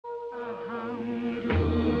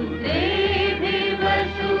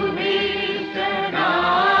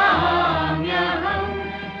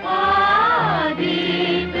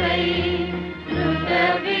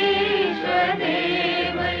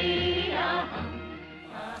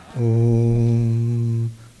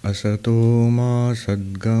Om Asato Ma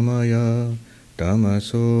Sadgamaya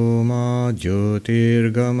Tamaso Ma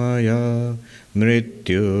Jyotirgamaya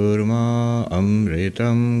Mrityurma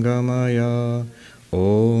Amritam Gamaya.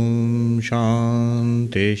 Om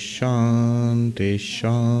Shanti Shanti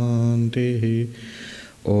Shanti.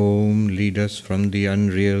 Om, lead us from the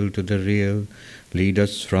unreal to the real. Lead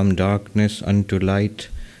us from darkness unto light.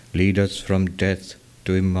 Lead us from death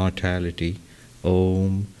to immortality.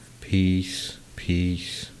 Om, peace,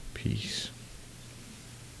 peace, peace.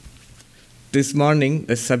 This morning,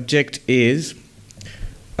 the subject is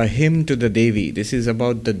a hymn to the Devi. This is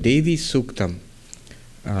about the Devi Suktam,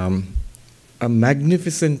 a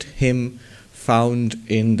magnificent hymn found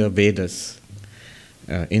in the Vedas,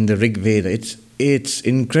 in the Rig Veda. It's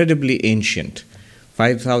incredibly ancient,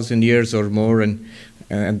 5,000 years or more, and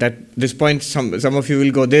at this point, some of you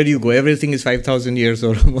will go, there you go, everything is 5,000 years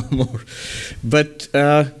or more. But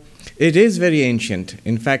it is very ancient.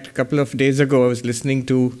 In fact, a couple of days ago, I was listening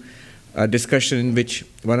to a discussion in which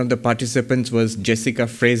one of the participants was Jessica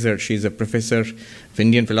Fraser. She's a professor of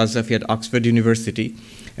Indian philosophy at Oxford University.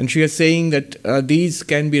 And she was saying that these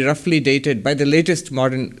can be roughly dated by the latest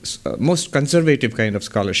modern, most conservative kind of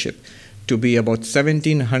scholarship to be about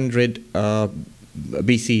 1700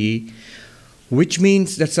 BCE, which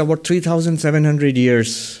means that's about 3,700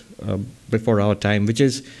 years before our time, which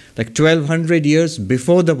is like 1,200 years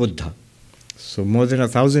before the Buddha. So more than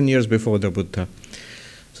 1,000 years before the Buddha.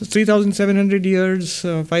 So 3,700 years,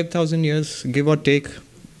 5,000 years, give or take,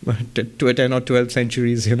 10 or 12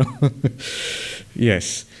 centuries,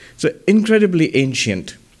 Yes. So incredibly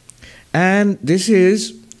ancient. And this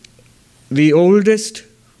is the oldest,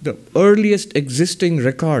 the earliest existing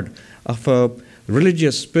record of a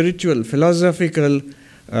religious, spiritual, philosophical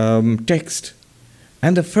text.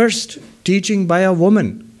 And the first teaching by a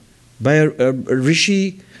woman, by a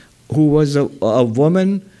rishi who was a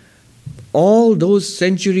woman all those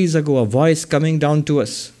centuries ago, a voice coming down to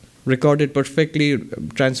us, recorded perfectly,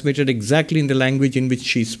 transmitted exactly in the language in which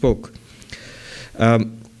she spoke.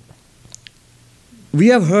 We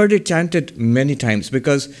have heard it chanted many times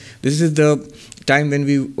because this is the time when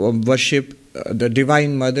we worship the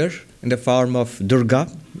Divine Mother in the form of Durga,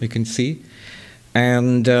 you can see.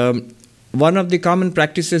 And one of the common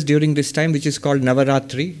practices during this time, which is called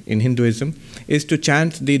Navaratri in Hinduism, is to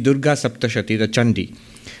chant the Durga Saptashati, the Chandi.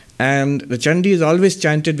 And the Chandi is always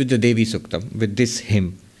chanted with the Devi Suktam, with this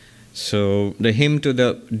hymn. So the hymn to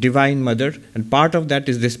the Divine Mother, and part of that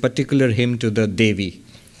is this particular hymn to the Devi.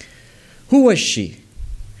 Who was she?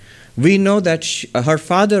 We know that her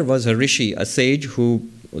father was a rishi, a sage, who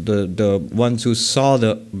the ones who saw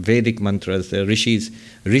the Vedic mantras, the rishis,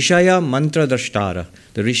 Rishaya Mantra Dashtara.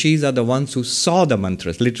 The rishis are the ones who saw the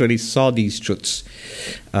mantras, literally saw these truths.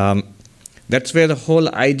 That's where the whole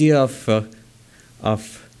idea of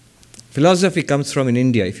philosophy comes from in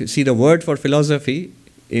India. If you see the word for philosophy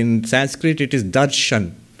in Sanskrit, it is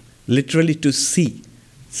darshan, literally to see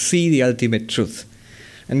the ultimate truth.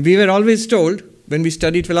 And we were always told when we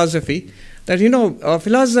studied philosophy that,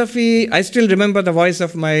 philosophy, I still remember the voice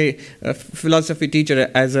of my philosophy teacher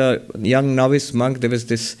as a young novice monk. There was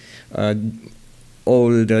this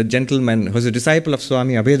old gentleman who was a disciple of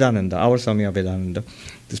Swami Abhedananda, our Swami Abhedananda.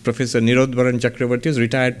 This Professor Nirodvaran Chakravarti was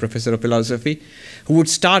retired professor of philosophy, who would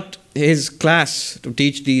start his class to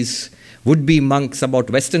teach these would-be monks about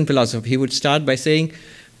Western philosophy. He would start by saying,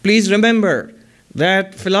 please remember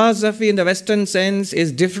that philosophy in the Western sense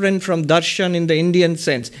is different from darshan in the Indian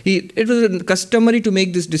sense. It was customary to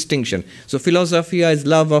make this distinction. So philosophia is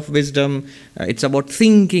love of wisdom. It's about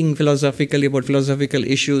thinking philosophically about philosophical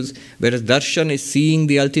issues, whereas darshan is seeing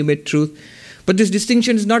the ultimate truth. But this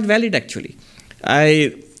distinction is not valid actually.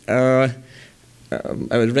 I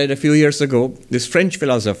read a few years ago this French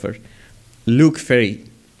philosopher, Luc Ferry.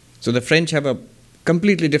 So the French have a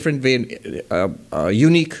completely different way, a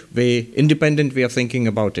unique way, independent way of thinking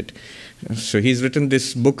about it. So he's written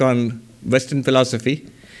this book on Western philosophy,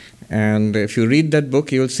 and if you read that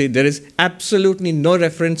book, you will see there is absolutely no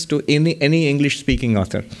reference to any English-speaking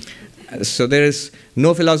author. So there is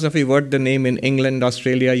no philosophy worth the name in England,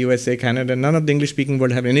 Australia, USA, Canada. None of the English-speaking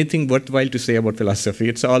world have anything worthwhile to say about philosophy.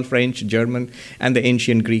 It's all French, German, and the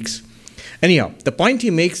ancient Greeks. Anyhow, the point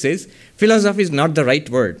he makes is philosophy is not the right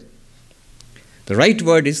word. The right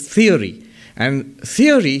word is theory. And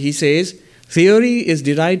theory, he says, theory is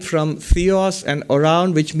derived from theos and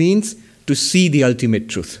around, which means to see the ultimate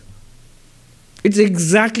truth. It's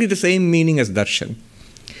exactly the same meaning as darshan.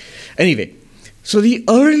 Anyway, so the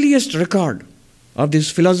earliest record of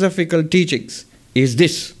these philosophical teachings is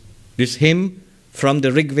this hymn from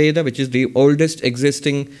the Rig Veda, which is the oldest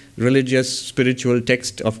existing religious spiritual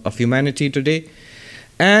text of humanity today.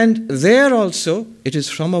 And there also, it is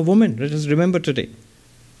from a woman, let us remember today.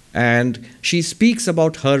 And she speaks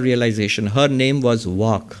about her realization. Her name was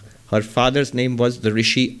Vak. Her father's name was the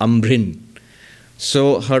Rishi Ambrin.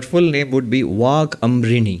 So her full name would be Vak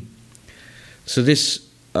Ambrini. So this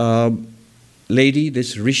lady,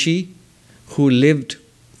 this Rishi, who lived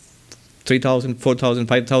 3,000, 4,000,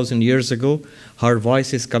 5,000 years ago, her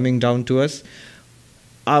voice is coming down to us.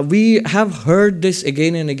 We have heard this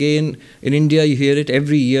again and again. In India, you hear it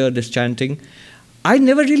every year, this chanting. I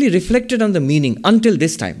never really reflected on the meaning until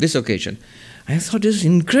this time, this occasion. I thought this is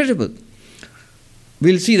incredible.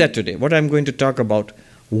 We'll see that today, what I'm going to talk about.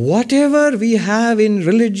 Whatever we have in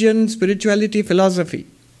religion, spirituality, philosophy,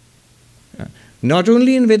 not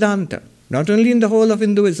only in Vedanta, not only in the whole of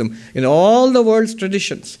Hinduism, in all the world's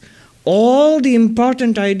traditions, all the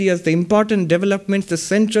important ideas, the important developments, the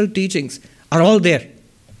central teachings are all there.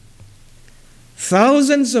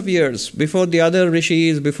 Thousands of years before the other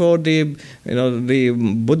rishis, before the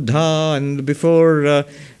Buddha, and before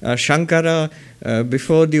Shankara,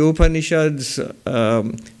 before the Upanishads,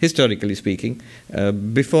 historically speaking,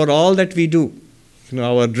 before all that we do,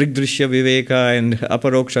 our Rigdrishya Viveka and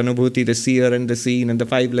Aparoksha Anubhuti, the seer and the seen, and the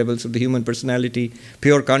 5 levels of the human personality,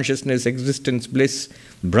 pure consciousness, existence, bliss,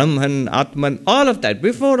 Brahman, Atman, all of that,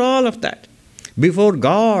 before all of that, before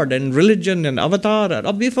God and religion and avatar,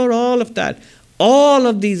 or before all of that, all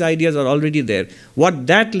of these ideas are already there. What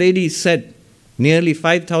that lady said nearly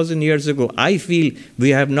 5,000 years ago, I feel we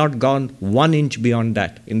have not gone 1 inch beyond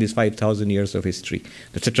that in these 5,000 years of history.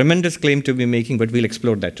 That's a tremendous claim to be making, but we'll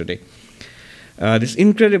explore that today. This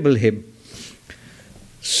incredible hymn.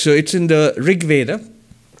 So it's in the Rig Veda.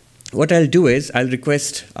 What I'll do is I'll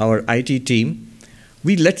request our IT team.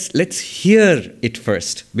 Let's hear it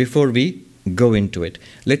first before we go into it.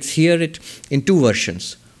 Let's hear it in 2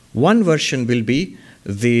 versions. One version will be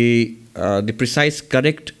the precise,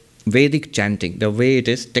 correct Vedic chanting, the way it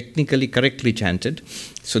is technically correctly chanted.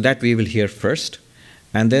 So that we will hear first.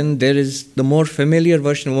 And then there is the more familiar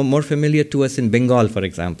version, more familiar to us in Bengal, for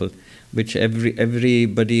example, which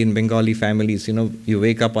everybody in Bengali families, you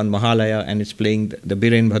wake up on Mahalaya and it's playing the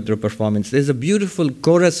Biren Bhadra performance. There's a beautiful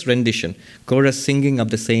chorus rendition, chorus singing of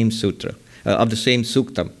the same sutra, of the same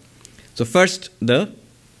suktam. So first, the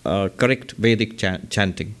correct Vedic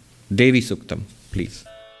chanting. Devi Suktam, please.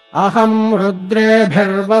 Aham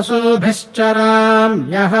rudrebhirvasubhischaraam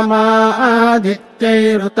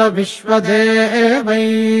yahamaadityairuta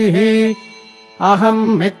vishvadevaihi aham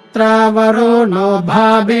mitravaruno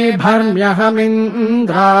bhabi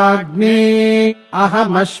bharmyahamindragni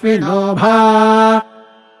aham ashvino bha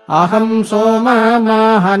aham soma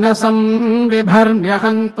mahanasam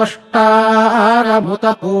vibharmyahan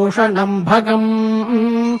tvashtaramuta pushanam bhagam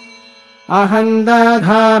aham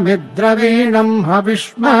dadhami dravinam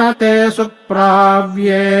havishmate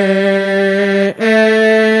supravye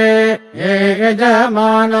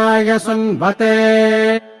yajamanaya sunvate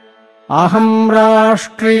aham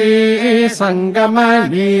rashtri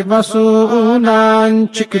sangamani vasunan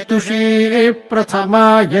chikitushi prathama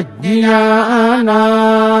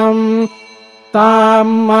yajñānam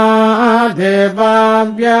tamma deva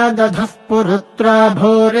vyadadhav purutra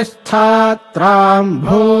bhuristhatram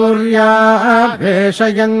bhurya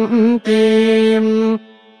veshayantim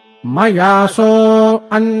mayaso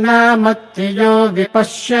annamatiyo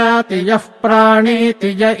vipashyati yah praniti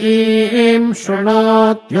yaim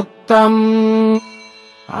shrunotyuktam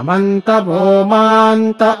amantavo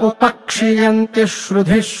manta upakshiyanti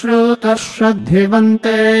shrudhishruta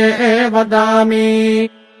shraddhivante vadami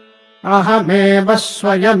ahameva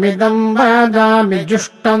swayamidam vadami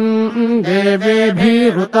jushtam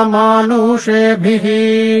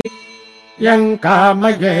devebhirutamānuṣebhihi yang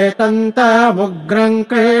kāmayetantam ugram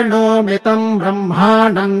krinomitam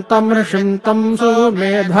brahmānantam rishintam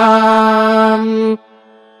sumedhām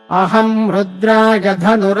aham rudraya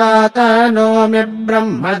dhanurātanomi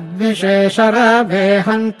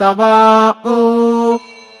brahmadvishesharavehantavāu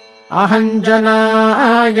aham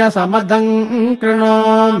janāya samadam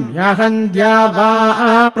krinomi aham dyāvā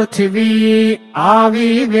prithivī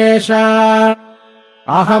āvivesha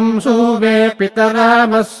aham suve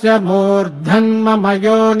pitaramasya mūrdhanma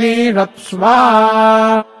yonirapsvā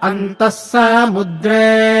antah samudre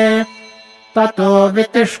tato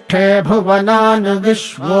vitishte bhuvanānu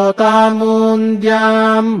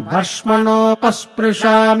vishvotāmundyam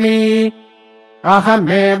bhasmanopasprishāmi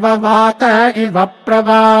ahameva vāta iva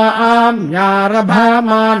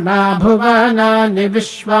pravāmyārabhamānā bhuvanāni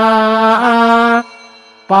vishvā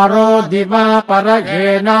परो दिवा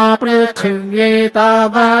परयेना पृथिव्यै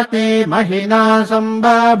तावती महिना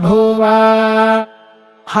सम्बभूव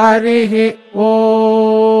हरिः ओम्.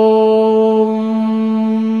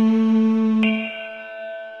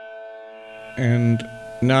 And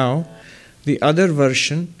now the other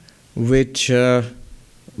version which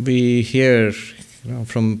we hear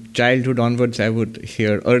from childhood onwards, I would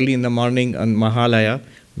hear early in the morning on Mahalaya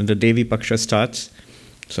when the Devi Paksha starts.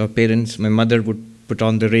 So parents, my mother would put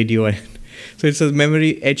on the radio, and so it's a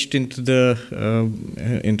memory etched into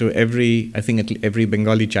every, I think every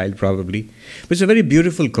Bengali child probably. But it's a very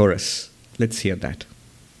beautiful chorus. Let's hear that.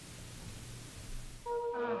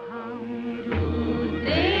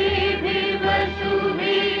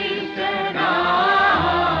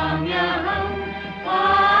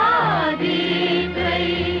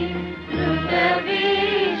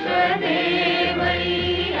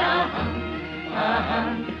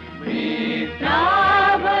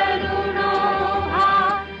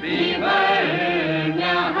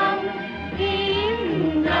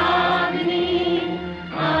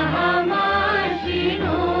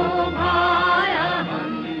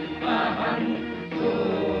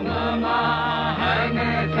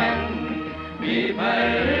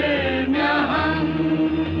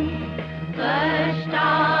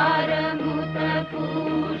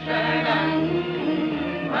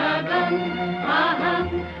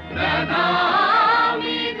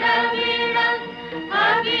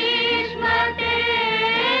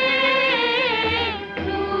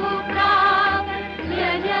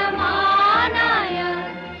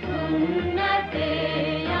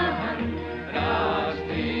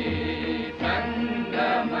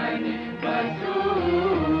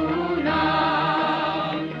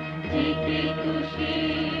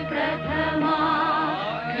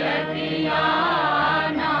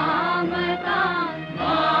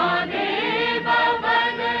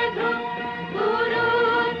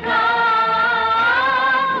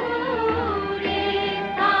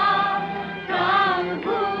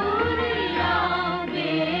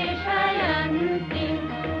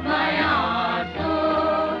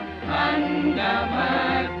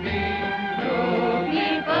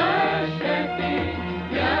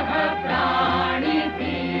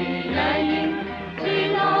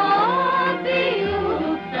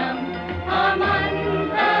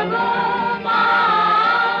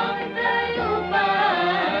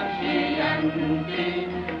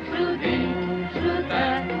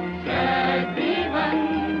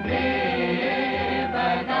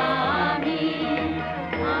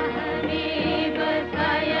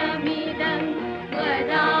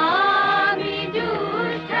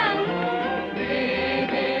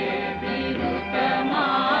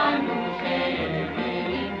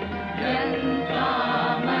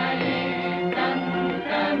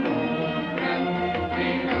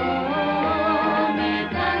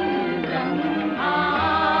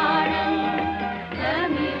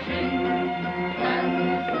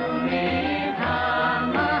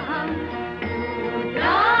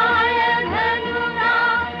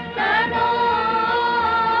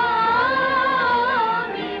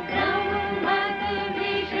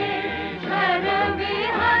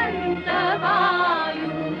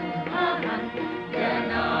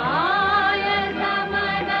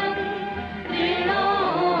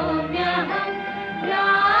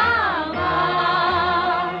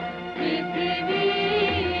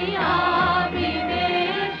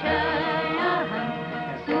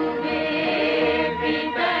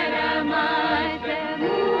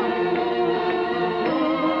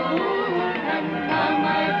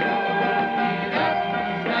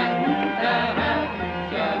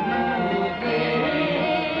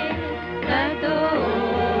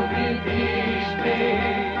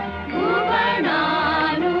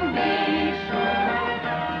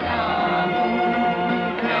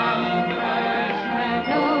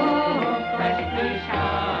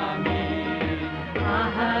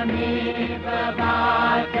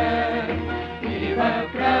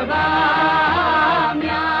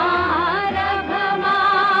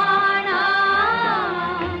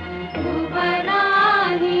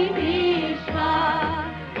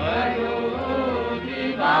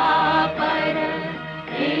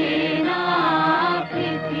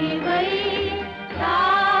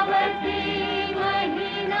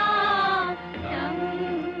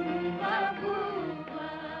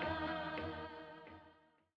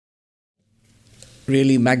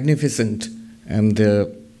 Really magnificent, and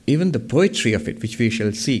even the poetry of it, which we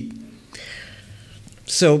shall see.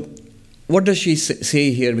 So, what does she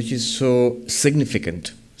say here, which is so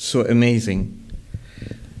significant, so amazing?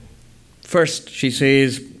 First, she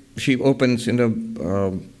says, she opens in a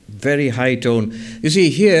very high tone. You see,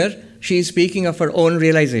 here she is speaking of her own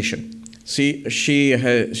realization. See, she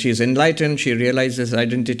is enlightened. She realizes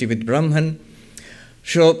identity with Brahman.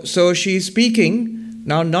 So she is speaking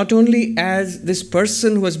now not only as this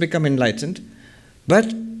person who has become enlightened,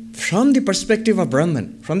 but from the perspective of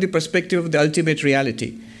Brahman, from the perspective of the ultimate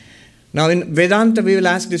reality. Now in Vedanta we will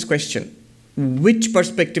ask this question: which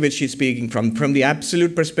perspective is she speaking from? From the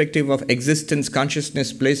absolute perspective of existence,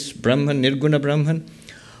 consciousness, bliss, Brahman, Nirguna Brahman?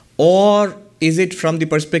 Or is it from the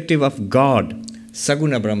perspective of God,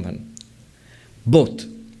 Saguna Brahman? Both.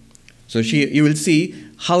 So you will see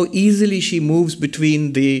how easily she moves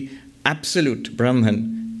between the absolute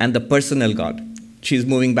Brahman and the personal God. She is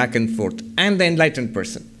moving back and forth, and the enlightened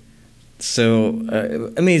person. So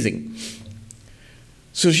amazing.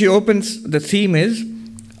 So she opens, the theme is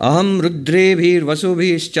Aham Rudrebhir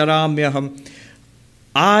Vasubhishcharamyaham.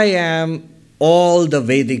 I am all the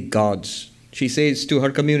Vedic gods. She says to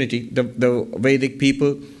her community, the Vedic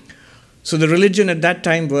people. So the religion at that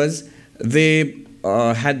time was, they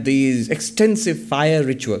had these extensive fire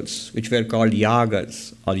rituals, which were called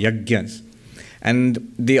yagas or yajnas.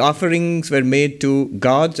 And the offerings were made to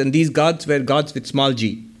gods, and these gods were gods with small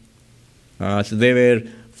g. So they were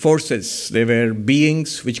forces, they were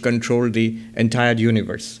beings which controlled the entire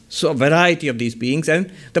universe. So a variety of these beings,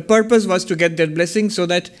 and the purpose was to get their blessing so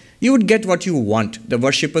that you would get what you want. The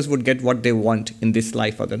worshippers would get what they want in this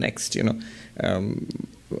life or the next,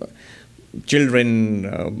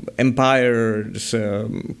 children, empires,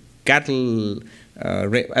 cattle,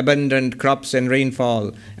 abundant crops and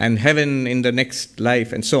rainfall, and heaven in the next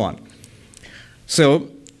life, and so on. So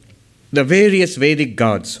the various Vedic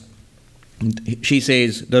gods, she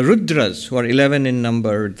says, the Rudras, who are 11 in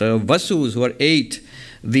number, the Vasus, who are 8,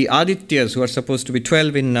 the Adityas, who are supposed to be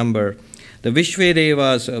 12 in number, the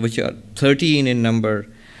Vishvedevas, which are 13 in number,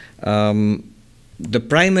 the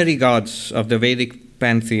primary gods of the Vedic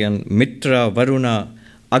pantheon, Mitra, Varuna,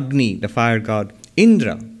 Agni, the fire god,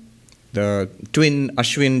 Indra, the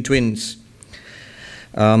Ashwin twins,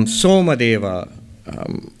 Somadeva,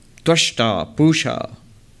 Twashta, Pusha,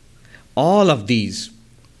 all of these.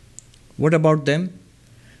 What about them?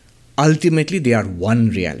 Ultimately, they are one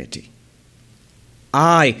reality.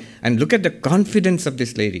 And look at the confidence of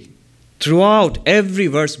this lady. Throughout, every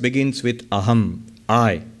verse begins with Aham,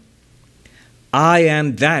 I. I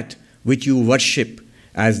am that which you worship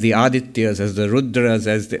as the Adityas, as the Rudras,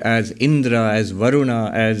 as Indra, as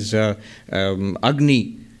Varuna, as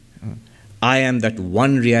Agni. I am that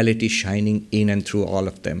one reality shining in and through all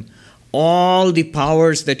of them. All the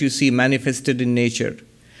powers that you see manifested in nature,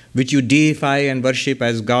 which you deify and worship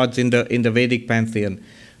as gods in the Vedic pantheon,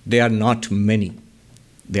 they are not many.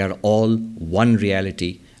 They are all one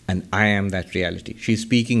reality, and I am that reality. She's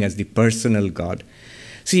speaking as the personal God.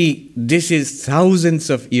 See, this is thousands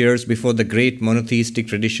of years before the great monotheistic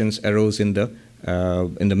traditions arose in the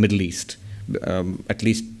Middle East. At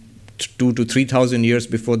least 2,000 to 3,000 years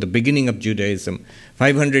before the beginning of Judaism,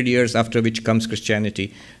 500 years after which comes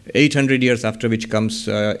Christianity, 800 years after which comes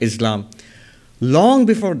Islam. Long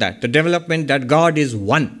before that, the development that God is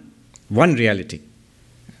one reality.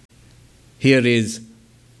 Here is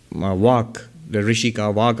Vak, the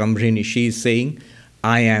Rishika Vak Ambrini. She is saying,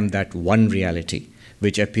 I am that one reality,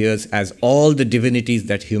 which appears as all the divinities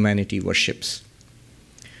that humanity worships.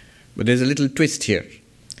 But there's a little twist here.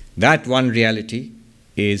 That one reality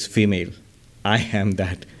is female. I am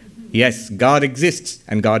that. Yes, God exists,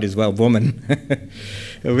 and God is a woman,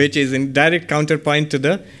 which is in direct counterpoint to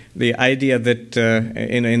the idea that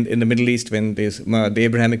in the Middle East, when the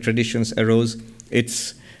Abrahamic traditions arose,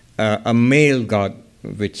 it's a male God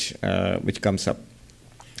which comes up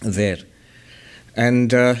there.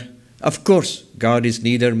 And of course, God is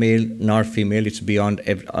neither male nor female. It's beyond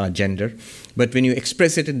gender. But when you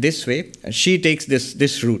express it in this way, she takes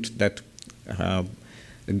this route that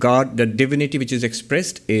God, the divinity which is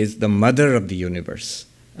expressed, is the mother of the universe.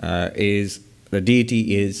 The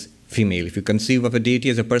deity is female. If you conceive of a deity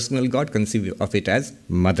as a personal God, conceive of it as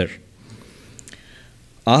mother.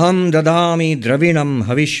 Aham dadami dravinam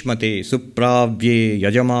havishmate supravye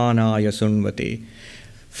yajamanaya sunvate.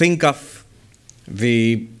 Think of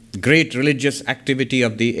the great religious activity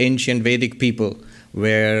of the ancient Vedic people,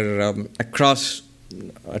 where across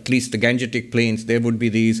at least the Gangetic plains there would be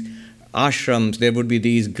these ashrams, there would be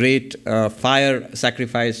these great fire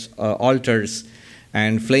sacrifice altars,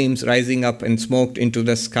 and flames rising up and smoked into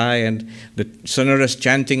the sky, and the sonorous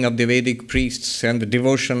chanting of the Vedic priests and the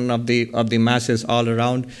devotion of the masses all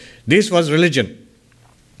around. This was religion.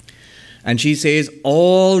 And she says,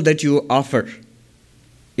 all that you offer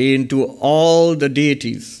into all the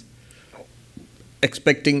deities,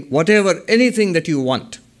 expecting anything that you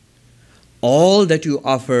want, all that you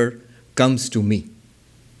offer comes to me.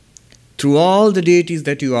 Through all the deities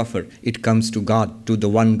that you offer, it comes to God, to the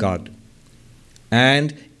one God.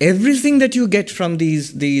 And everything that you get from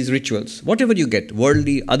these rituals, whatever you get,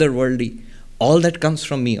 worldly, otherworldly, all that comes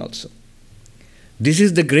from me also. This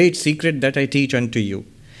is the great secret that I teach unto you,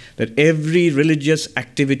 that every religious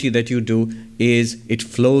activity that you do it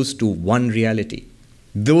flows to one reality.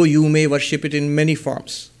 Though you may worship it in many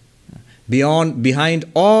forms, behind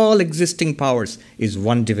all existing powers is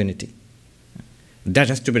one divinity. That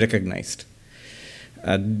has to be recognized.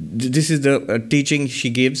 This is the teaching she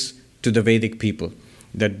gives to the Vedic people,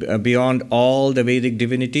 that beyond all the Vedic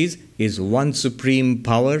divinities is one supreme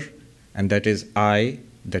power, and that is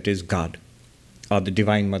that is God, or the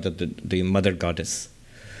Divine Mother, the Mother Goddess.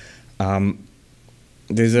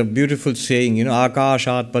 There's a beautiful saying,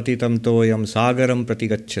 Akashat patitam toyam sagaram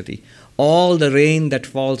pratigacchati. All the rain that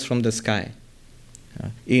falls from the sky,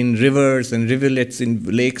 in rivers and rivulets, in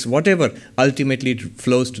lakes, whatever, ultimately it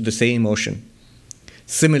flows to the same ocean.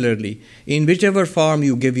 Similarly, in whichever form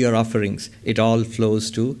you give your offerings, it all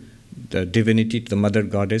flows to the divinity, to the Mother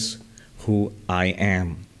Goddess, who I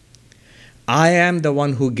am. I am the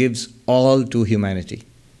one who gives all to humanity.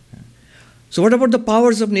 So what about the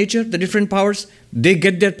powers of nature, the different powers? They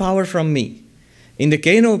get their power from me. In the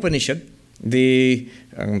Kena Upanishad, the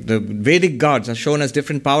Vedic gods are shown as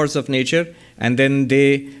different powers of nature, and then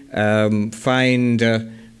they find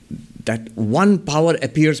that one power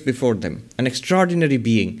appears before them, an extraordinary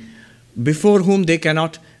being, before whom they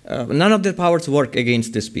cannot, none of their powers work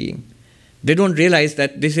against this being. They don't realize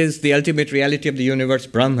that this is the ultimate reality of the universe,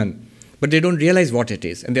 Brahman, but they don't realize what it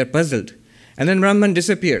is, and they're puzzled. And then Brahman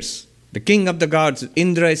disappears. The king of the gods,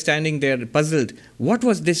 Indra, is standing there puzzled. What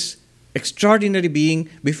was this extraordinary being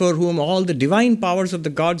before whom all the divine powers of the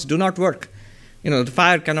gods do not work? The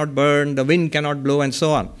fire cannot burn, the wind cannot blow, and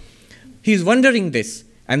so on. He's wondering this.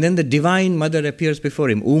 And then the Divine Mother appears before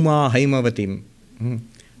him, Uma Haimavatim,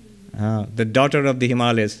 the daughter of the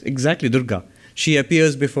Himalayas, exactly Durga. She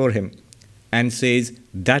appears before him and says,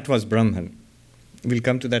 that was Brahman. We'll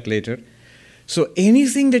come to that later. So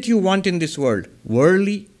anything that you want in this world,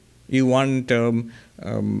 worldly, you want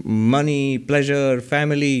money, pleasure,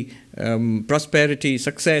 family, prosperity,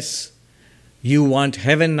 success. You want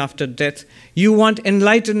heaven after death. You want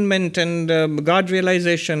enlightenment and God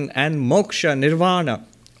realization and moksha, nirvana.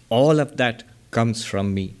 All of that comes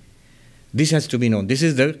from me. This has to be known. This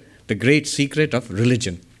is the great secret of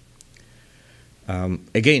religion.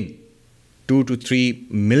 Again, 2 to 3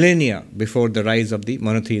 millennia before the rise of the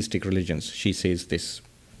monotheistic religions, she says this.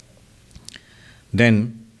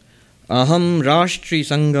 Then, Aham Rashtri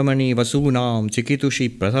Sangamani Vasunam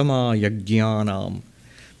Chikitushi Prathama Yajnanam.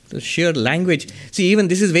 The sheer language. See, even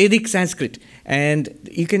this is Vedic Sanskrit. And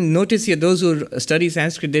you can notice here, those who study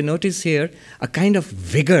Sanskrit, they notice here a kind of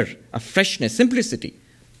vigor, a freshness, simplicity,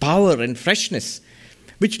 power and freshness,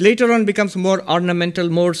 which later on becomes more ornamental,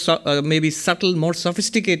 more maybe subtle, more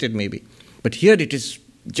sophisticated maybe. But here it is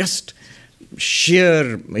just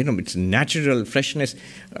sheer, it's natural freshness.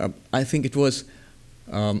 I think it was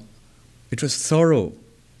Thoreau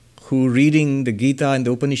who, reading the Gita and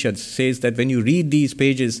the Upanishads, says that when you read these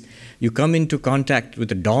pages, you come into contact with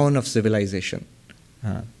the dawn of civilization.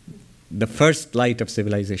 The first light of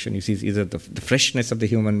civilization, you see, is the freshness of the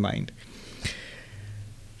human mind.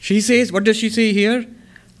 She says, what does she say here?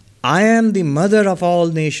 I am the mother of all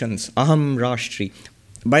nations, Aham Rashtri.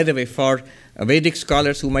 By the way, for Vedic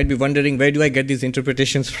scholars who might be wondering, where do I get these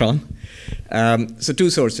interpretations from? So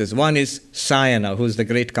 2 sources. One is Sayana, who is the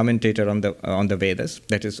great commentator on the Vedas.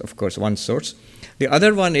 That is, of course, one source. The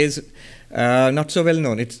other one is not so well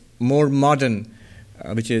known. It's more modern,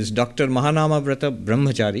 which is Dr. Mahanamavrata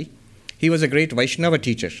Brahmachari. He was a great Vaishnava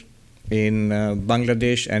teacher in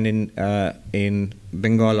Bangladesh and in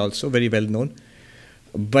Bengal also, very well known.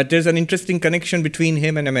 But there's an interesting connection between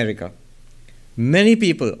him and America. Many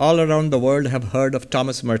people all around the world have heard of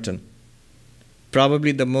Thomas Merton,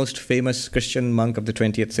 probably the most famous Christian monk of the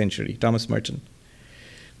 20th century, Thomas Merton.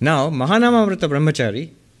 Now, Mahanamavrata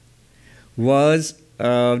Brahmachari was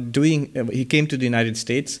he came to the United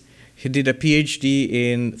States. He did a PhD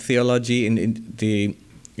in theology in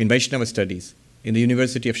Vaishnava studies in the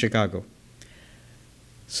University of Chicago.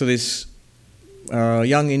 So this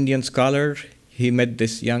young Indian scholar, he met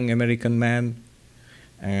this young American man,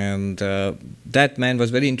 and that man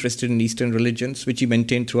was very interested in Eastern religions, which he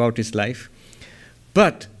maintained throughout his life.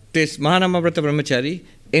 But this Mahanamavrata Brahmachari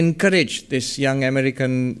encouraged this young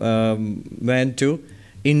American man to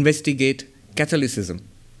investigate Catholicism,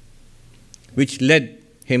 which led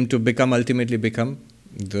him to ultimately become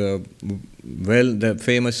the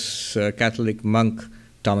famous Catholic monk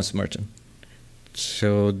Thomas Merton.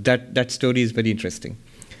 So that story is very interesting.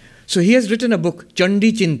 So he has written a book,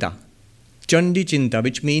 Chandi Chinta,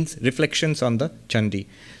 which means reflections on the Chandi.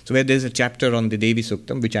 So where there's a chapter on the Devi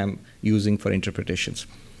Suktam, which I'm using for interpretations.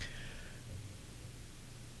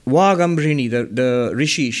 Vagambrini, the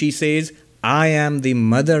Rishi, she says, I am the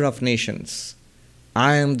mother of nations.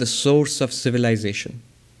 I am the source of civilization.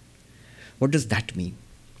 What does that mean?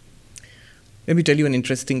 Let me tell you an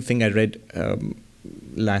interesting thing I read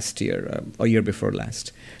last year, or year before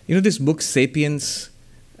last. You know this book, Sapiens,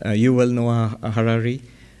 Yuval Noah Harari?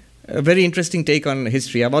 A very interesting take on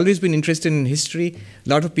history. I've always been interested in history. A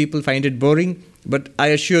lot of people find it boring, but I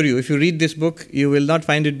assure you, if you read this book, you will not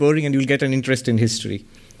find it boring and you'll get an interest in history.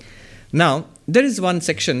 Now, there is one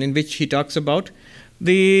section in which he talks about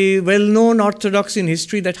the well-known orthodoxy in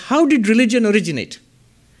history, that how did religion originate?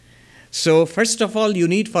 So, first of all, you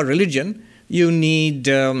need for religion, you need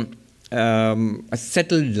a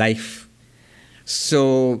settled life.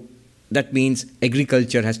 So, that means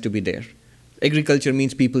agriculture has to be there. Agriculture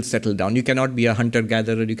means people settle down. You cannot be a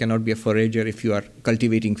hunter-gatherer, you cannot be a forager if you are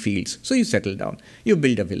cultivating fields. So you settle down, you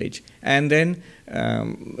build a village. And then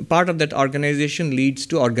part of that organization leads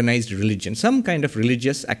to organized religion. Some kind of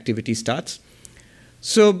religious activity starts.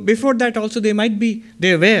 So before that also there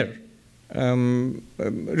were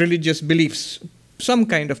religious beliefs, some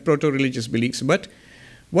kind of proto-religious beliefs. But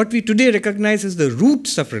what we today recognize as the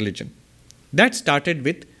roots of religion, that started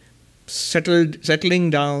with settling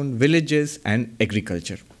down, villages and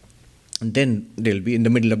agriculture. And then there'll be in the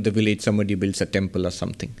middle of the village somebody builds a temple or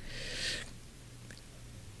something.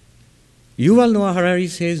 Yuval Noah Harari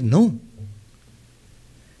says no.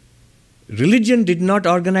 Religion did not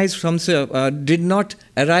arise from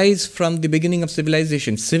the beginning of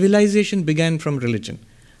civilization. Civilization began from religion.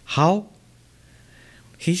 How?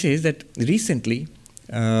 He says that recently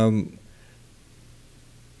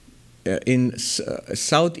in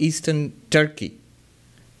southeastern Turkey,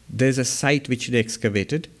 there's a site which they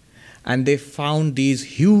excavated, and they found these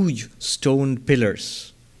huge stone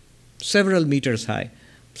pillars, several meters high.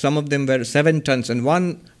 Some of them were 7 tons, and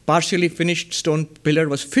one partially finished stone pillar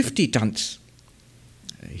was 50 tons.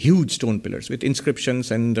 Huge stone pillars with inscriptions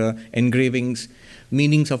and engravings,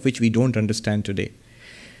 meanings of which we don't understand today.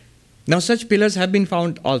 Now, such pillars have been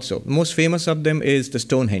found also. The most famous of them is the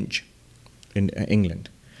Stonehenge in England.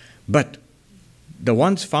 But the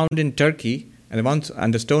ones found in Turkey and the ones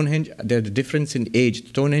and the Stonehenge, there's a difference in age.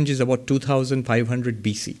 Stonehenge is about 2,500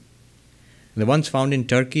 BC. The ones found in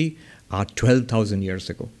Turkey are 12,000 years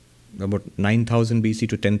ago, about 9,000 BC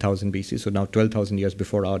to 10,000 BC, so now 12,000 years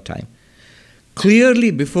before our time.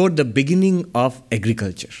 Clearly before the beginning of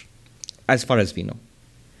agriculture, as far as we know.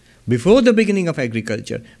 Before the beginning of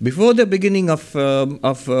agriculture, before the beginning of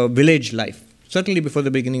village life, certainly before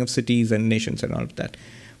the beginning of cities and nations and all of that.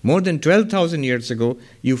 More than 12,000 years ago,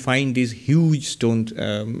 you find these huge stones,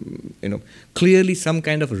 clearly some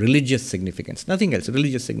kind of religious significance, nothing else,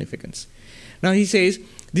 religious significance. Now he says,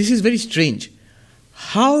 this is very strange.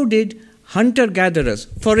 How did hunter-gatherers,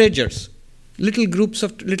 foragers, little groups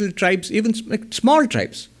of little tribes, even like small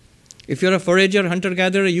tribes, if you're a forager,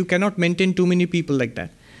 hunter-gatherer, you cannot maintain too many people like that.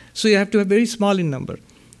 So you have to have very small in number.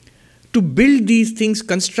 To build these things,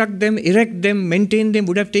 construct them, erect them, maintain them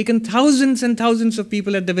would have taken thousands and thousands of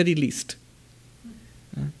people at the very least.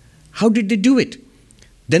 How did they do it?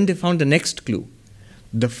 Then they found the next clue.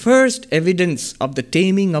 The first evidence of the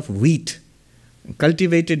taming of wheat,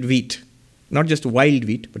 cultivated wheat, not just wild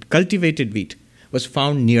wheat, but cultivated wheat, was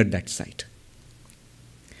found near that site.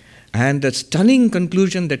 And the stunning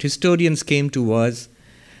conclusion that historians came to was,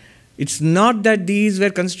 it's not that these were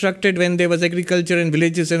constructed when there was agriculture and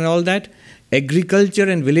villages and all that. Agriculture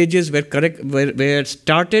and villages were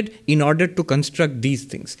started in order to construct these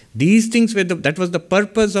things. These things that was the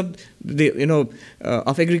purpose of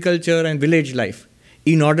of agriculture and village life,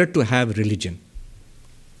 in order to have religion.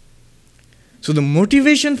 So the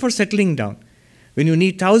motivation for settling down, when you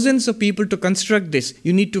need thousands of people to construct this,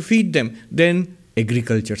 you need to feed them, then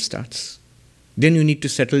agriculture starts. Then you need to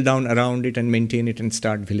settle down around it and maintain it and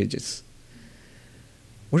start villages.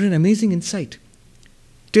 What an amazing insight.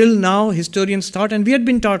 Till now, historians thought, and we had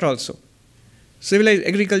been taught also,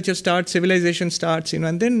 agriculture starts, civilization starts,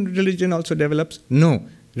 and then religion also develops. No,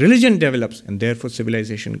 religion develops, and therefore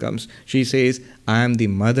civilization comes. She says, I am the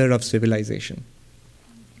mother of civilization.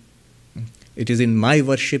 It is in my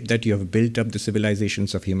worship that you have built up the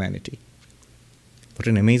civilizations of humanity. What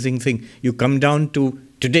an amazing thing. You come down to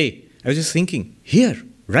today. I was just thinking, here,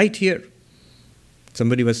 right here.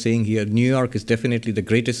 Somebody was saying here, New York is definitely the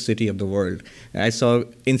greatest city of the world. I saw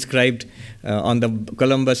inscribed on the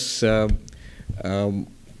Columbus, the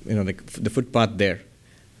footpath there,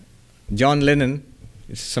 John Lennon,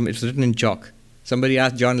 it's written in chalk. Somebody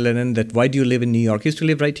asked John Lennon that, why do you live in New York? He used to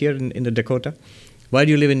live right here in the Dakota. Why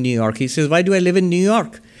do you live in New York? He says, why do I live in New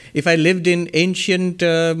York? If I lived in ancient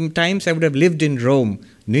times, I would have lived in Rome.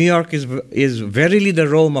 New York is verily the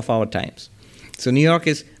Rome of our times. So New York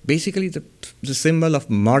is basically the symbol of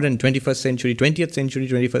modern 20th century,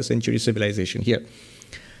 21st century civilization here.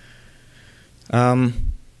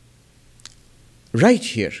 Right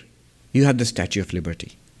here, you have the Statue of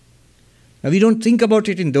Liberty. Now, we don't think about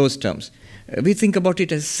it in those terms. We think about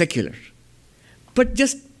it as secular. But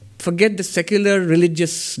just forget the secular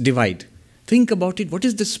religious divide. Think about it. What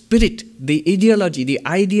is the spirit, the ideology, the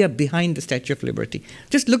idea behind the Statue of Liberty?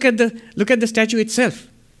 Just look at the statue itself.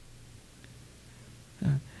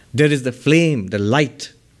 There is the flame, the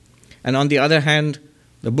light. And on the other hand,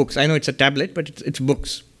 the books. I know it's a tablet, but it's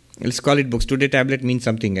books. Let's call it books. Today, tablet means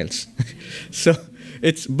something else. So,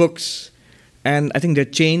 it's books. And I think there are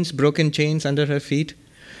chains, broken chains under her feet.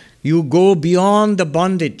 You go beyond the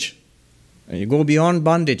bondage. You go beyond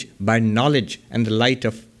bondage by knowledge and the light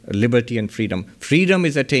of liberty and freedom. Freedom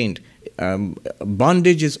is attained.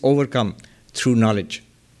 Bondage is overcome through knowledge.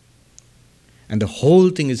 And the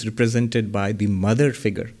whole thing is represented by the mother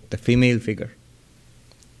figure, the female figure.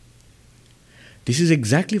 This is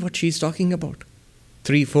exactly what she's talking about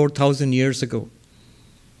 3,000-4,000 years ago.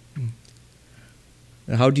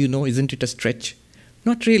 How do you know? Isn't it a stretch?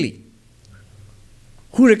 Not really.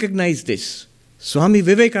 Who recognized this? Swami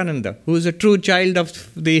Vivekananda, who is a true child of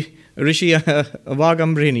the Rishi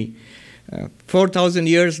Vagamrini. 4,000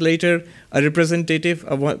 years later, a representative,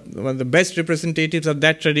 one of the best representatives of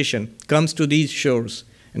that tradition, comes to these shores.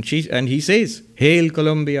 And he says, "Hail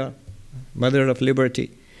Columbia, Mother of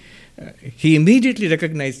Liberty." He immediately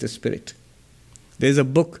recognized the spirit. There's a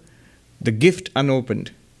book, The Gift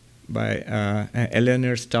Unopened, by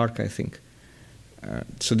Eleanor Stark, I think.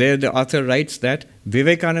 So there the author writes that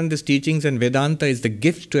Vivekananda's teachings and Vedanta is the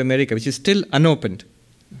gift to America, which is still unopened,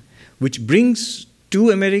 which brings to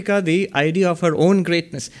America the idea of her own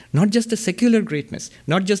greatness, not just the secular greatness,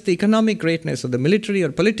 not just the economic greatness or the military or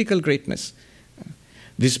political greatness,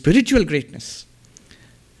 the spiritual greatness.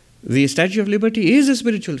 The Statue of Liberty is a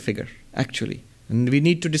spiritual figure, actually, and we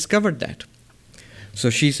need to discover that. So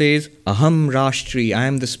she says, Aham Rashtri, I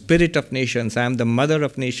am the spirit of nations, I am the mother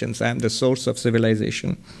of nations, I am the source of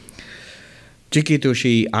civilization.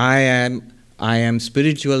 Chikitushi, I am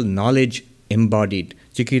spiritual knowledge embodied.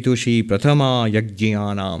 Chikitushi Prathama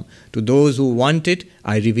Yajñānam. To those who want it,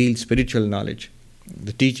 I reveal spiritual knowledge,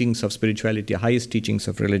 the teachings of spirituality, highest teachings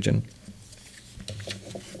of religion.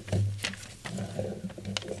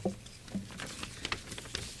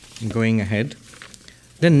 Going ahead.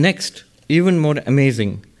 Then next, even more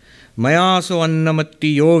amazing. Mayaso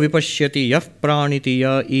annamatti yo vipashyati yaf praniti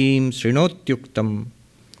ya im srinotyuktam.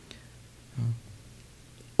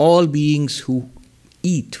 All beings who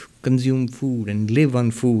eat, consume food and live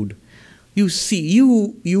on food. You see,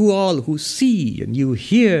 you all who see and you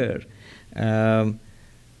hear,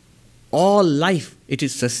 all life, it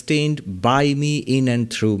is sustained by me, in and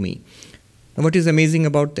through me. Now what is amazing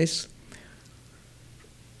about this?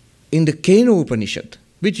 In the Keno Upanishad,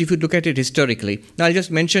 which if you look at it historically, now I'll just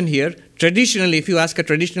mention here, traditionally, if you ask a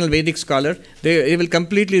traditional Vedic scholar, they will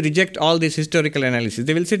completely reject all this historical analysis.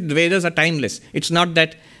 They will say the Vedas are timeless. It's not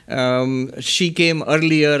that she came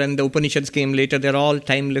earlier and the Upanishads came later. They're all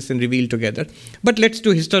timeless and revealed together. But let's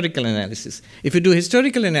do historical analysis. If you do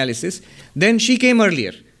historical analysis, then she came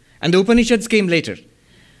earlier and the Upanishads came later.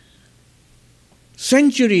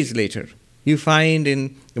 Centuries later, you find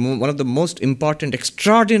in one of the most important,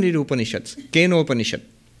 extraordinary Upanishads, Keno Upanishad.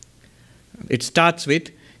 It starts with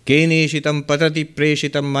Keneshitam patati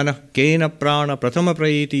preshitam manah kena prana prathama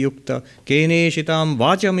prayiti yukta keneshitam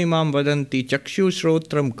vachamimam vadanti chakshu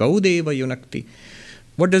shrotram kaudeva yunakti.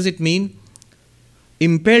 What does it mean?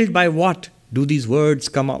 Impelled by what do these words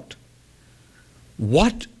come out?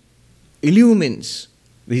 What illumines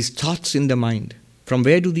these thoughts in the mind? From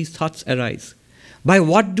where do these thoughts arise? By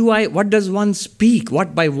what does one speak?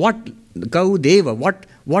 By what Kaudeva,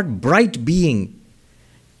 what bright being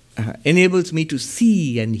enables me to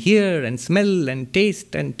see and hear and smell and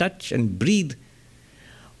taste and touch and breathe?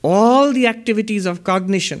 All the activities of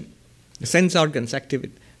cognition, the sense organs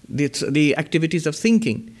activity, the activities of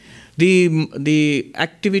thinking, the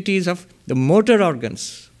activities of the motor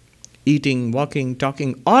organs, eating, walking,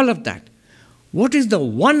 talking, all of that. What is the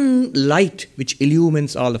one light which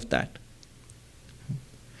illumines all of that?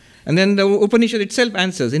 And then the Upanishad itself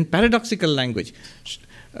answers in paradoxical language.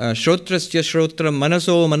 Shrotrasya shrotra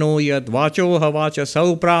manaso manoyad vachoha vacha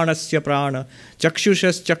saupranasya prana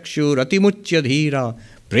chakshusas chakshur atimuchya dhira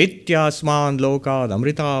Pretyasman lokad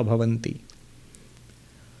amrita bhavanti.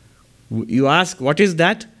 You ask, what is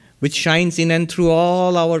that which shines in and through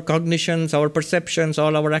all our cognitions, our perceptions,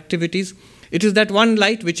 all our activities? It is that one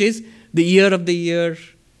light which is the ear of the ear,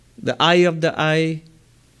 the eye of the eye,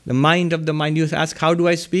 the mind of the mind. You ask, how do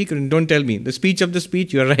I speak? And don't tell me. The speech of the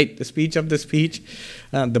speech, you're right. The speech of the speech,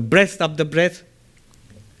 the breath of the breath.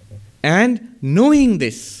 And knowing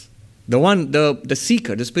this, the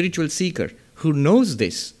seeker, the spiritual seeker who knows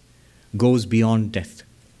this, goes beyond death,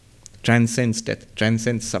 transcends death,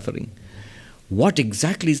 transcends suffering. What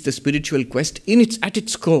exactly is the spiritual quest at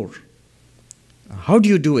its core? How do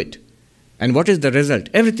you do it? And what is the result?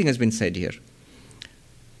 Everything has been said here.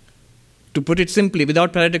 To put it simply,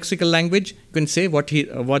 without paradoxical language, you can say what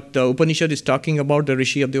the Upanishad is talking about, the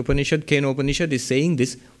Rishi of the Upanishad, Kena Upanishad, is saying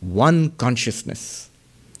this one consciousness,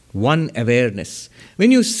 one awareness.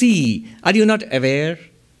 When you see, are you not aware?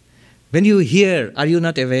 When you hear, are you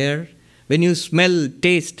not aware? When you smell,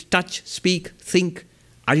 taste, touch, speak, think,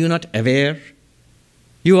 are you not aware?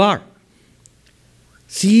 You are.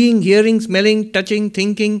 Seeing, hearing, smelling, touching,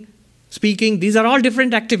 thinking, speaking, these are all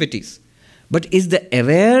different activities. But is the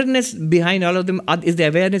awareness behind all of them, is the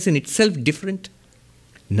awareness in itself different?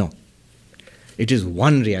 No. It is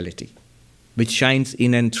one reality which shines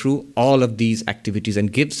in and through all of these activities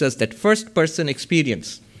and gives us that first-person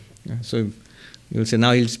experience. So you'll say,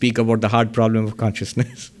 now he'll speak about the hard problem of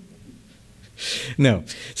consciousness. No.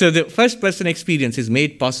 So the first-person experience is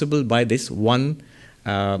made possible by this one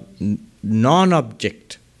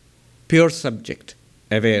non-object, pure subject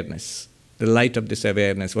awareness. The light of this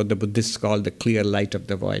awareness, what the Buddhists call the clear light of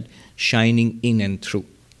the void, shining in and through.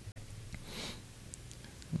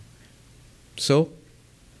 So,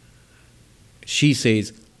 she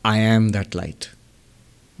says, I am that light.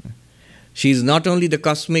 She is not only the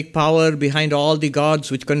cosmic power behind all the gods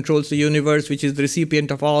which controls the universe, which is the recipient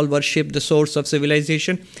of all worship, the source of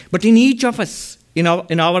civilization, but in each of us, in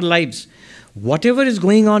our lives, whatever is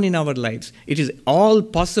going on in our lives, it is all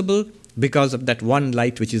possible because of that one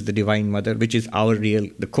light which is the Divine Mother, which is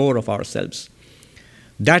the core of ourselves.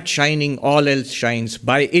 That shining, all else shines.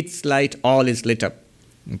 By its light, all is lit up.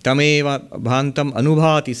 Tameva bhantam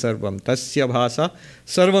anubhati sarvam tasya bhasa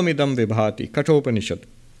sarvamidam vibhati. Kathopanishad.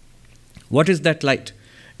 What is that light?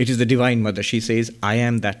 It is the Divine Mother. She says, I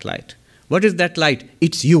am that light. What is that light?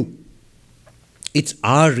 It's you. It's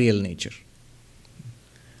our real nature.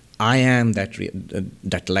 I am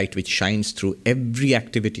that light which shines through every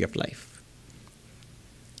activity of life.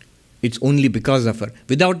 It's only because of her.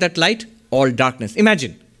 Without that light, all darkness.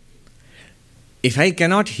 Imagine, if I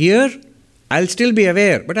cannot hear, I'll still be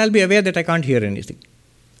aware, but I'll be aware that I can't hear anything.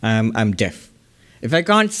 I'm deaf. If I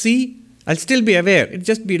can't see, I'll still be aware. It'll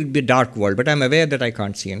just be a dark world, but I'm aware that I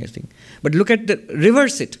can't see anything. But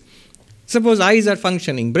reverse it. Suppose eyes are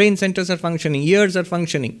functioning, brain centers are functioning, ears are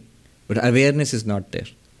functioning, but awareness is not there.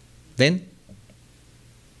 Then,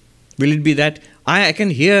 will it be that I can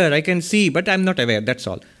hear, I can see, but I'm not aware, that's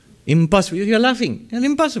all. Impossible. You're laughing. And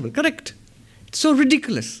impossible. Correct. It's so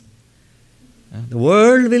ridiculous. The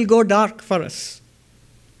world will go dark for us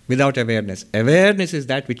without awareness. Awareness is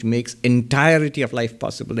that which makes entirety of life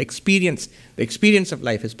possible. The experience of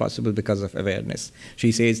life is possible because of awareness.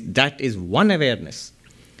 She says that is one awareness.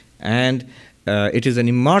 And it is an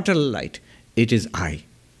immortal light. It is I.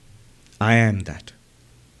 I am that.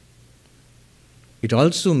 It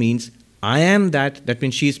also means I am that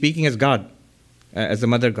means she is speaking as God, as the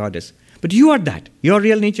Mother Goddess. But you are that. Your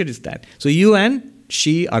real nature is that. So you and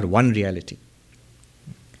she are one reality.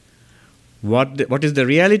 What is the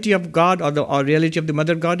reality of God or reality of the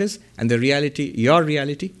Mother Goddess? And the reality, your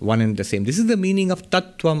reality, one and the same. This is the meaning of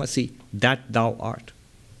Tattvamasi, that thou art.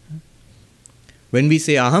 When we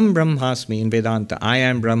say Aham Brahmasmi in Vedanta, I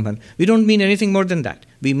am Brahman, we don't mean anything more than that.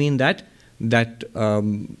 We mean that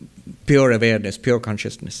pure awareness, pure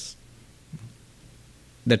consciousness.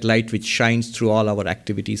 That light which shines through all our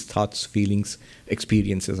activities, thoughts, feelings,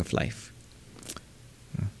 experiences of life.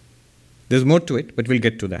 There's more to it, but we'll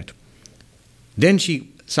get to that. Then she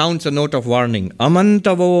sounds a note of warning.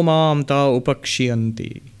 Amantavo mam ta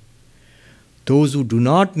upakshiyanti. Those who do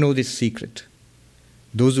not know this secret,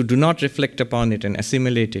 those who do not reflect upon it and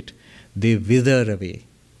assimilate it, they wither away.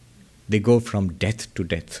 They go from death to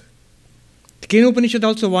death. The Kena Upanishad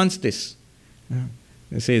also wants this.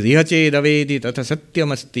 It says, Iha ched avedit atha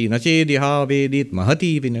satyamasti na ched iha avedit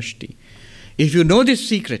mahati vinashti. If you know this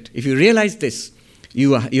secret, if you realize this,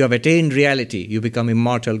 you have attained reality, you become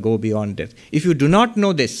immortal, go beyond death. If you do not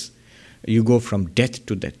know this, you go from death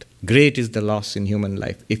to death. Great is the loss in human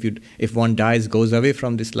life. If one dies, goes away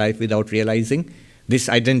from this life without realizing, This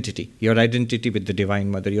identity, your identity with the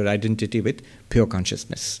Divine Mother, your identity with pure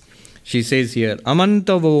consciousness. She says here,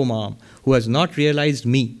 Amantavo Mam, who has not realized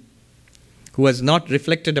me, who has not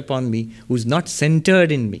reflected upon me, who is not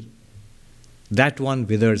centered in me, that one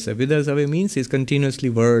withers. Withers away means he is continuously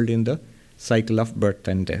whirled in the cycle of birth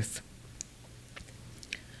and death.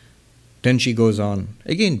 Then she goes on.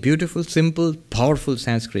 Again, beautiful, simple, powerful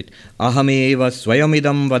Sanskrit. Ahameva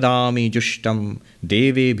swayamidam vadami jushtam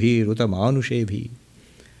devebhi rutamanushebi.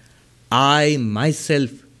 I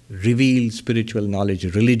myself reveal spiritual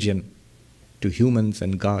knowledge, religion, to humans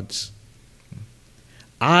and gods.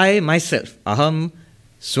 I myself, aham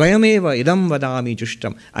swayameva idam vadami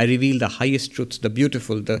jushtam. I reveal the highest truths, the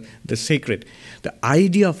beautiful, the sacred. The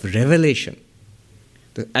idea of revelation.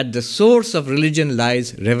 At the source of religion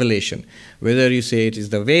lies revelation. Whether you say it is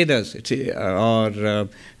the Vedas or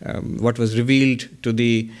what was revealed to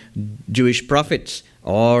the Jewish prophets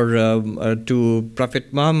or to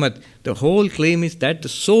Prophet Muhammad, the whole claim is that the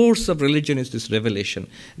source of religion is this revelation.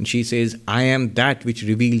 And she says, I am that which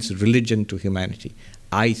reveals religion to humanity.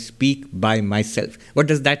 I speak by myself. What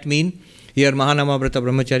does that mean? Here Mahanamavrata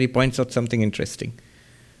Brahmachari points out something interesting.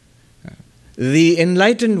 The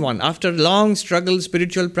enlightened one, after long struggle,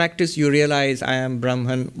 spiritual practice, you realize, I am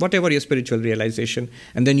Brahman, whatever your spiritual realization,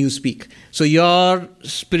 and then you speak. So your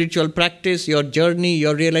spiritual practice, your journey,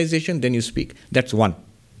 your realization, then you speak. That's one.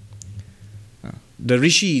 The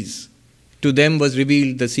rishis, to them was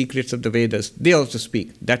revealed the secrets of the Vedas. They also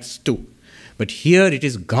speak. That's two. But here it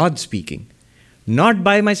is God speaking. Not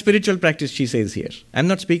by my spiritual practice, she says here. I'm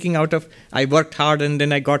not speaking out of, I worked hard and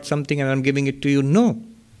then I got something and I'm giving it to you. No.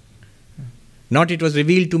 Not it was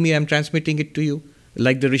revealed to me, I am transmitting it to you,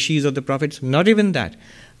 like the rishis or the prophets. Not even that.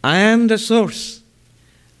 I am the source.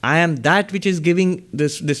 I am that which is giving the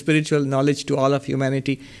spiritual knowledge to all of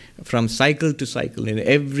humanity from cycle to cycle, in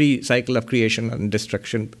every cycle of creation and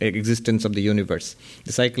destruction, existence of the universe.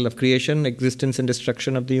 The cycle of creation, existence and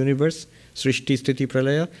destruction of the universe, Srishti, Sthiti,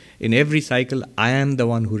 Pralaya. In every cycle, I am the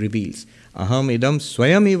one who reveals. Aham idam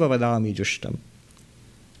swayamiva vadami jushtam.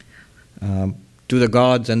 To the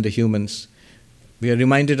gods and the humans. We are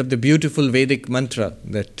reminded of the beautiful Vedic mantra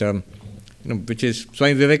that, which is,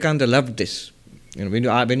 Swami Vivekananda loved this. When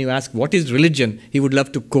you ask what is religion, he would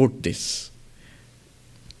love to quote this.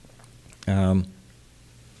 Shrinvantu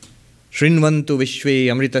vishve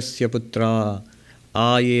amritasya putra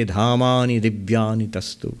aye dhamani divyani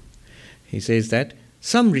tastu. He says that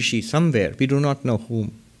some rishi somewhere, we do not know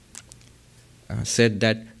whom, said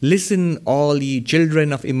that, listen all ye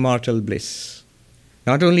children of immortal bliss.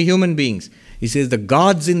 Not only human beings. He says the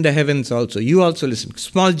gods in the heavens also, you also listen.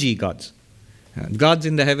 Small g gods. Gods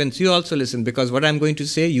in the heavens, you also listen, because what I'm going to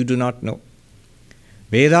say, you do not know.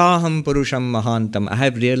 Vedaham Purusham Mahantam. I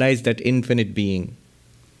have realized that infinite being.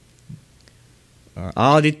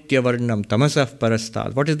 Aditya Varnam Tamasaf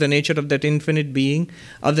Parastad. What is the nature of that infinite being?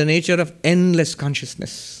 Of the nature of endless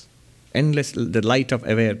consciousness. Endless, the light of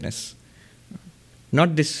awareness.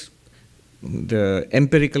 Not this, the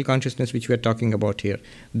empirical consciousness which we are talking about here.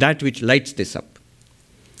 That which lights this up.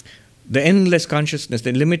 The endless consciousness,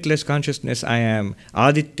 the limitless consciousness I am,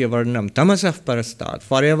 Aditya Varnam, Tamasaf Parastad,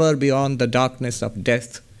 forever beyond the darkness of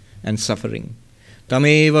death and suffering.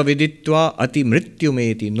 Tameva viditva ati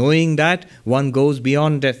mrityumeti, knowing that one goes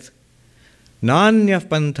beyond death. Nanyaf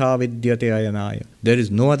pantha vidyate ayanaya, there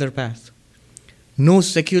is no other path. No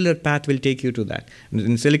secular path will take you to that.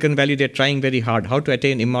 In Silicon Valley they are trying very hard how to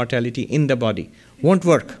attain immortality in the body. Won't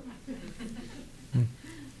work.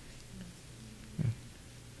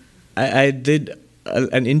 I did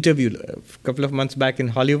an interview a couple of months back in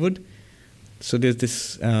Hollywood. So there's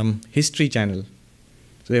this history channel.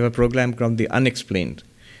 So they have a program called The Unexplained.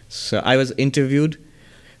 So I was interviewed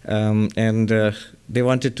and they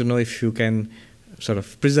wanted to know if you can sort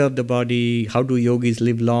of preserve the body, how do yogis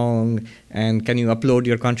live long, and can you upload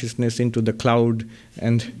your consciousness into the cloud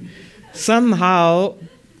and somehow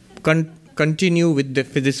continue with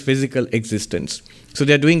this physical existence. So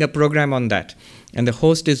they're doing a program on that. And the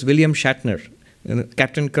host is William Shatner,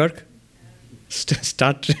 Captain Kirk,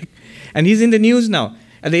 Star Trek. And he's in the news now.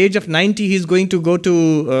 At the age of 90, he's going to go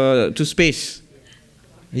to space.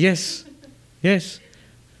 Yes, yes.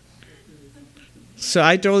 So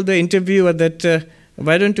I told the interviewer that,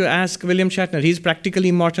 why don't you ask William Shatner? He's practically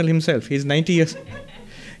immortal himself. He's 90 years.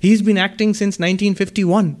 He's been acting since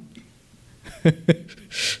 1951.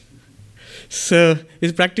 So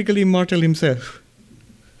he's practically immortal himself.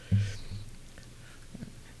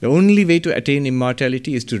 The only way to attain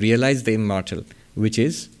immortality is to realize the immortal, which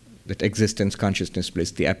is that existence, consciousness, bliss,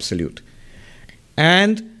 the absolute.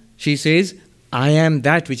 And she says, I am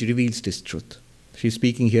that which reveals this truth. She's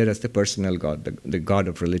speaking here as the personal God, the God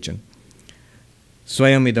of religion.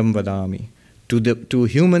 Swayam idam vadami. To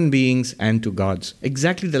human beings and to gods.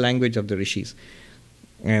 Exactly the language of the rishis.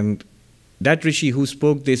 And that rishi who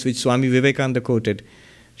spoke this, which Swami Vivekananda quoted,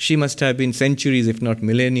 she must have been centuries, if not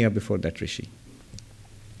millennia, before that rishi.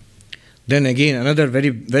 Then again, another very,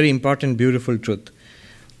 very important, beautiful truth.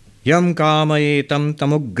 Yam kamaye tam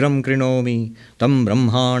tamugram krinomi, tam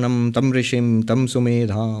brahmanam, tam rishim, tam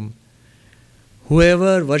sumedham.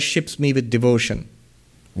 Whoever worships me with devotion,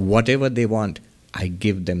 whatever they want, I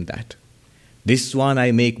give them that. This one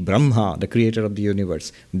I make Brahma, the creator of the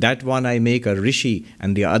universe. That one I make a rishi,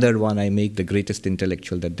 and the other one I make the greatest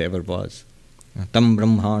intellectual that there ever was. Tam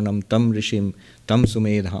brahmanam, tam rishim, tam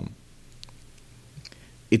sumedham.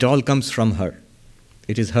 It all comes from her.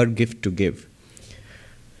 It is her gift to give.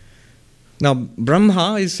 Now,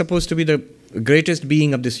 Brahma is supposed to be the greatest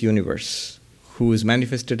being of this universe, who is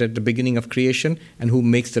manifested at the beginning of creation and who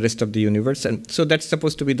makes the rest of the universe. And so that's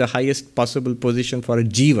supposed to be the highest possible position for a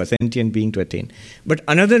jiva, sentient being, to attain. But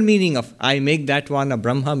another meaning of I make that one a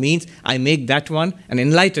Brahma means I make that one an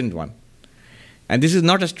enlightened one. And this is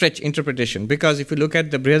not a stretch interpretation, because if you look at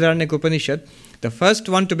the Brihadaranyaka Upanishad, the first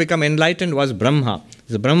one to become enlightened was Brahma.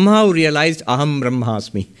 It's the Brahma who realized Aham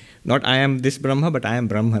Brahmasmi. Not I am this Brahma, but I am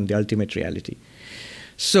Brahman, the ultimate reality.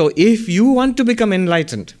 So if you want to become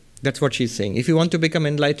enlightened, that's what she's saying. If you want to become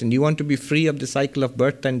enlightened, you want to be free of the cycle of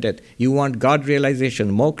birth and death, you want God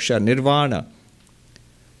realization, moksha, nirvana,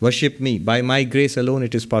 worship me. By my grace alone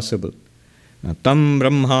it is possible. Tam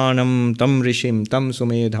brahmanam, tam rishim, tam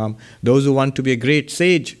sumedham. Those who want to be a great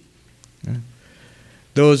sage,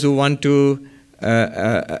 those who want to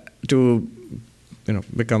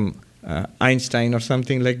become Einstein or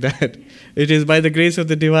something like that. It is by the grace of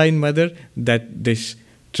the Divine Mother that this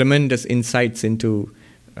tremendous insights into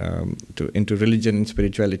religion and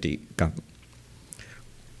spirituality come.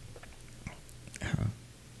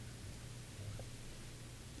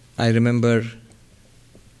 I remember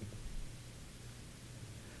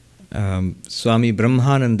Swami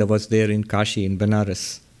Brahmananda was there in Kashi, in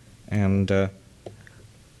Benares, and the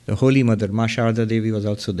Holy Mother, Ma Sharda Devi, was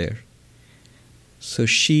also there. So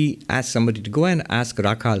she asked somebody to go and ask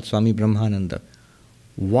Rakhal, Swami Brahmananda,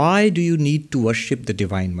 why do you need to worship the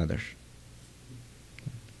Divine Mother?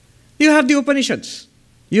 You have the Upanishads,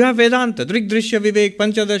 you have Vedanta, Drigdrishya Vivek,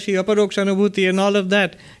 Panchadashi, Aparoksha Anubhuti, and all of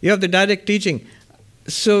that. You have the direct teaching.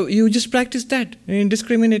 So you just practice that.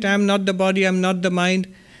 Indiscriminate, I am not the body, I am not the mind.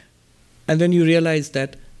 And then you realize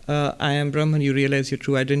that I am Brahman, you realize your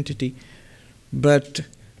true identity. But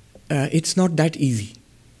it's not that easy.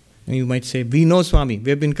 And you might say, we know Swami,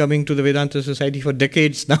 we have been coming to the Vedanta Society for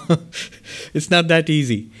decades now. It's not that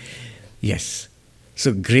easy. Yes.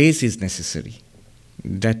 So grace is necessary.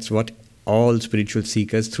 That's what all spiritual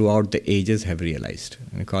seekers throughout the ages have realized.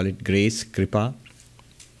 We call it grace, kripa.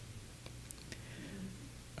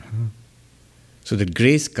 So the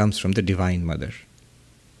grace comes from the Divine Mother.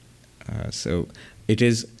 So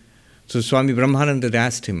Swami Brahmananda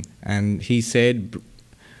asked him, and he said,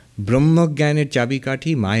 Brahma Jnana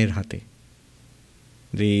Chabikati Mayer Hate.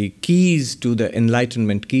 The keys to the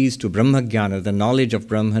enlightenment, keys to Brahma Jnana, the knowledge of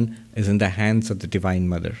Brahman, is in the hands of the Divine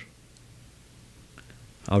Mother.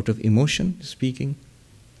 Out of emotion speaking,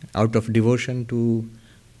 out of devotion to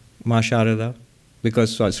Ma Sharada,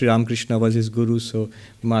 because Sri Ramakrishna was his guru, so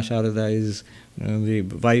Ma Sharada is the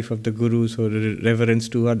wife of the guru, so reverence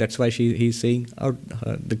to her. That's why he's saying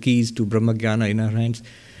the keys to Brahma Jnana in her hands.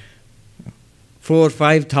 4,000 or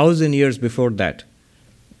 5,000 years before that,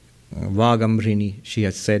 Vagamrini, she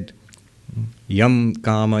has said, Yam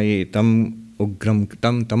kamaye tam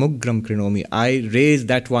tamugram krinomi. I raise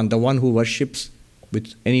that one, the one who worships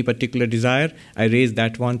with any particular desire, I raise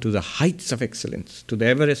that one to the heights of excellence, to the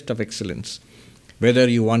Everest of excellence. Whether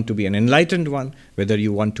you want to be an enlightened one, whether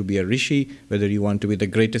you want to be a rishi, whether you want to be the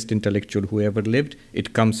greatest intellectual who ever lived,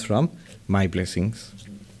 it comes from my blessings.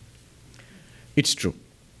 It's true.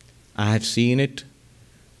 I have seen it,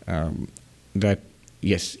 that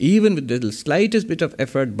yes, even with the slightest bit of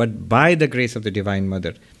effort, but by the grace of the Divine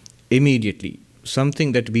Mother, immediately,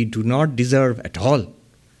 something that we do not deserve at all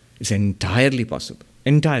is entirely possible.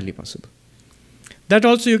 Entirely possible. That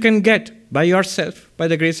also you can get by yourself, by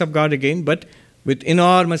the grace of God again, but with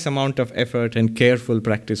enormous amount of effort and careful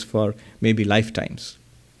practice for maybe lifetimes.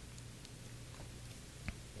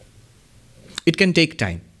 It can take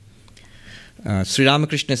time. Sri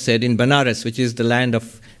Ramakrishna said in Benares, which is the land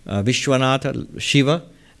of Vishwanatha, Shiva,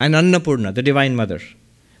 and Annapurna, the Divine Mother.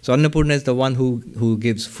 So Annapurna is the one who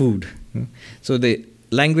gives food. So the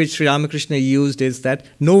language Sri Ramakrishna used is that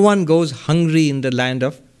no one goes hungry in the land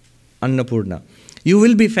of Annapurna. You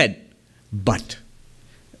will be fed, but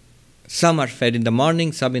Some are fed in the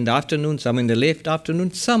morning, some in the afternoon, some in the late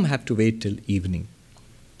afternoon, some have to wait till evening.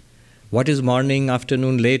 What is morning,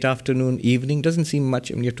 afternoon, late afternoon, evening? Doesn't seem much.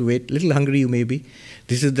 You have to wait. A little hungry you may be.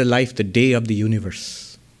 This is the life, the day of the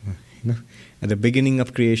universe. At the beginning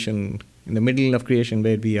of creation, in the middle of creation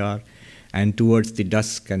where we are, and towards the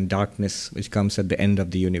dusk and darkness which comes at the end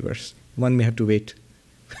of the universe. One may have to wait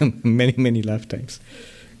many, many lifetimes.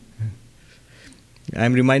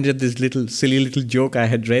 I'm reminded of this silly little joke I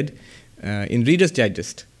had read in Reader's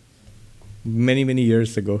Digest many, many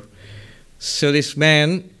years ago. So this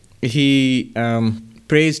man, he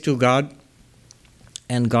prays to God,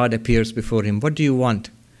 and God appears before him. What do you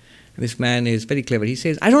want? This man is very clever. He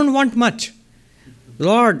says, I don't want much.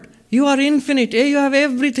 Lord, you are infinite. You have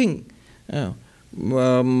everything.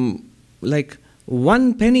 Like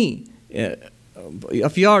 1 penny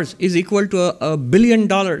of yours is equal to $1 billion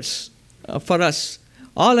for us.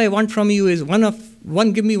 All I want from you is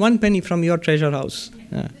give me 1 penny from your treasure house.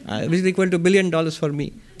 Which is equal to $1 billion for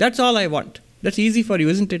me. That's all I want. That's easy for you,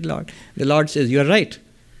 isn't it, Lord? The Lord says, you're right.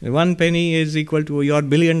 1 penny is equal to your $1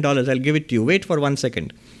 billion. I'll give it to you. Wait for 1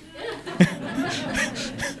 second.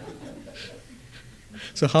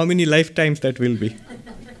 So how many lifetimes that will be?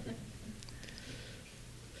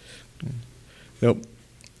 So,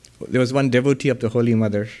 there was one devotee of the Holy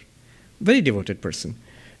Mother, very devoted person.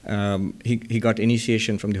 He got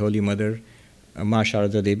initiation from the Holy Mother, Ma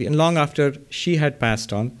Sharada Devi, and long after she had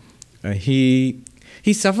passed on, he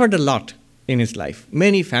suffered a lot in his life.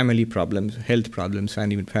 Many family problems, health problems,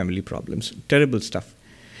 and even family problems, terrible stuff.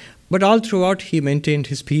 But all throughout, he maintained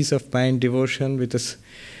his peace of mind, devotion, with a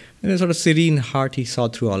sort of serene heart. He saw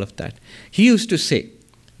through all of that. He used to say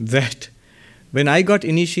that when I got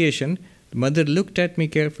initiation, the mother looked at me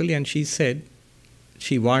carefully and she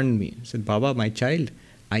warned me, said, Baba, my child,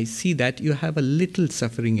 I see that you have a little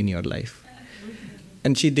suffering in your life.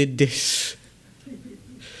 And she did this.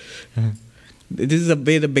 This is the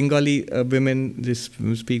way the Bengali women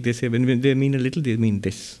speak. They say, when they mean a little, they mean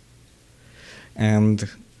this. And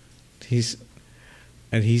he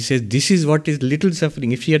says, this is what is little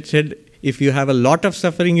suffering. If she had said, if you have a lot of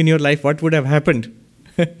suffering in your life, what would have happened?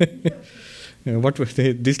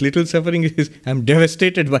 This little suffering is, I'm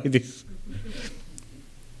devastated by this.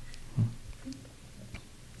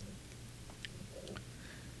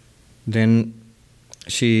 Then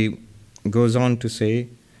she goes on to say,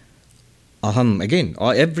 Aham, again,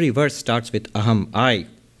 every verse starts with Aham, I.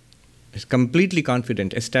 Is completely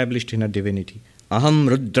confident, established in her divinity. Aham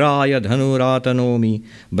rudraya dhanuratanomi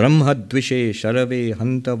brahmadvishe sharave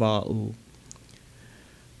hantava'u.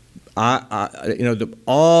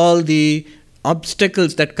 All the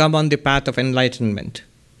obstacles that come on the path of enlightenment,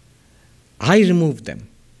 I remove them.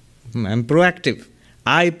 I'm proactive.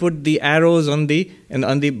 I put the arrows on the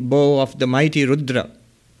bow of the mighty Rudra,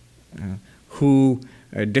 who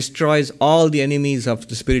destroys all the enemies of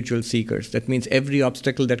the spiritual seekers. That means every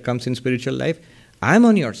obstacle that comes in spiritual life, I'm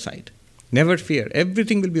on your side. Never fear.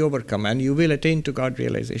 Everything will be overcome and you will attain to God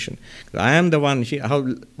realization. I am the one.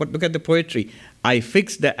 Look at the poetry. I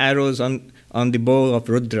fix the arrows on the bow of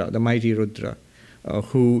Rudra, the mighty Rudra,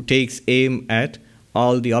 who takes aim at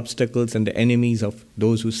all the obstacles and the enemies of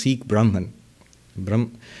those who seek Brahman.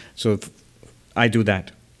 So I do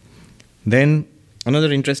that. Then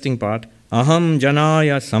another interesting part, Aham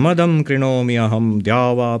janaya samadam krinomi aham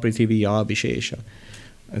dyava prithivya vishesha.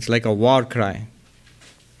 It's like a war cry.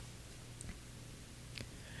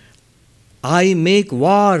 I make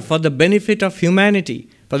war for the benefit of humanity,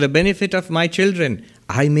 for the benefit of my children.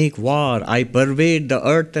 I make war. I pervade the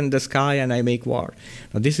earth and the sky and I make war.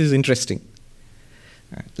 Now this is interesting.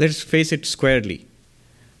 Let's face it squarely.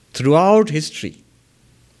 Throughout history,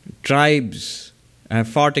 tribes have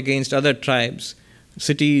fought against other tribes.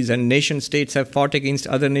 Cities and nation-states have fought against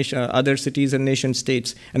other cities and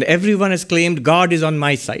nation-states. And everyone has claimed God is on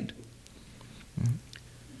my side.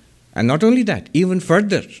 And not only that, even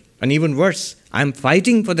further and even worse, I'm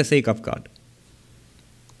fighting for the sake of God.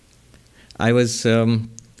 I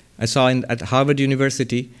saw at Harvard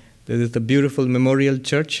University, there is the beautiful memorial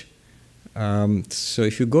church. So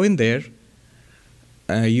if you go in there,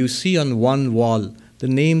 you see on one wall the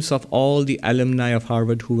names of all the alumni of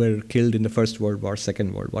Harvard who were killed in the First World War,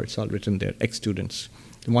 Second World War. It's all written there, ex-students.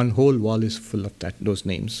 One whole wall is full of those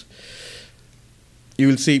names. You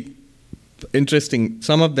will see, interesting,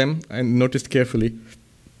 some of them, I noticed carefully,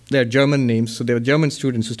 they are German names. So they were German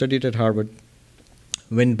students who studied at Harvard,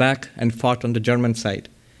 went back and fought on the German side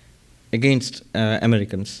against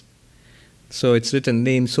Americans. So it's written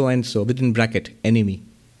name so-and-so, within bracket, enemy.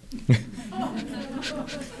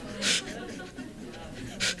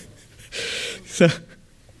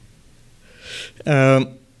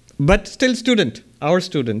 but still student, our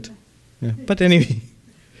student. Yeah. But anyway.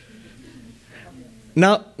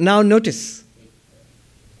 Now notice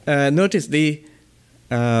the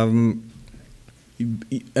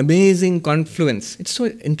amazing confluence. It's so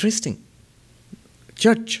interesting.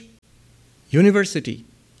 Church, university,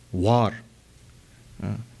 war,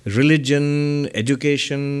 religion,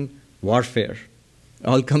 education, warfare,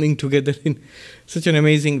 all coming together in such an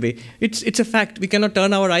amazing way. It's a fact. We cannot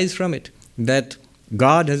turn our eyes from it, that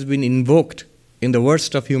God has been invoked in the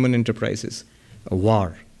worst of human enterprises, a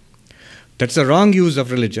war. That's a wrong use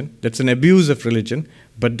of religion. That's an abuse of religion.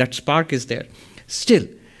 But that spark is there. Still,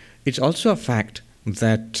 it's also a fact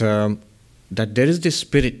that that there is this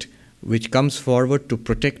spirit which comes forward to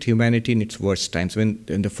protect humanity in its worst times, when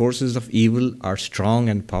the forces of evil are strong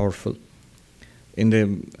and powerful. In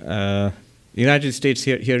the United States,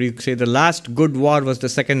 here you say the last good war was the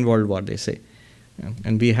Second World War, they say.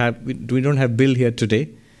 And we don't have Bill here today.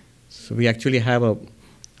 So we actually have a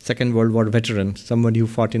Second World War veteran, somebody who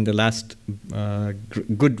fought in the last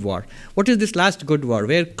good war. What is this last good war?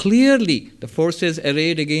 Where clearly the forces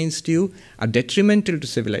arrayed against you are detrimental to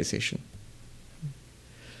civilization,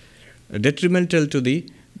 detrimental to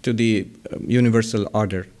the universal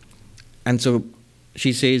order. And so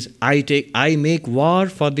she says, I make war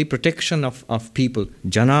for the protection of people.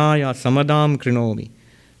 Janaya samadam krinomi.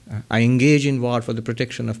 I engage in war for the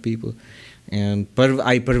protection of people. And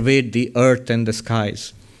I pervade the earth and the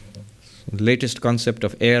skies. Latest concept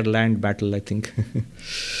of air-land battle, I think.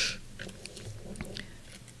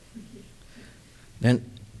 Then,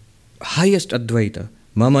 highest Advaita,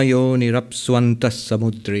 Mama yoni rapswantas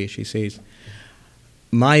samudre, she says,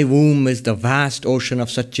 my womb is the vast ocean of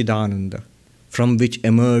Satchidananda, from which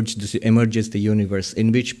emerges the universe,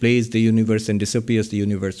 in which plays the universe and disappears the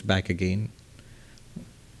universe back again.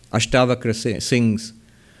 Ashtavakra sings,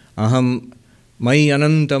 Aham Mai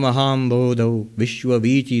ananta maham bodhau vishwa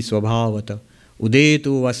vichi swabhavata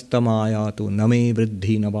udetu vastamayatu name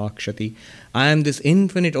vriddhi navakshati. I am this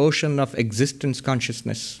infinite ocean of existence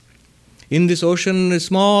consciousness. In this ocean,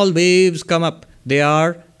 small waves come up. They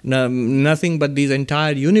are nothing but these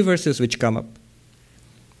entire universes which come up.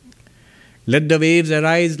 Let the waves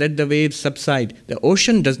arise, let the waves subside. The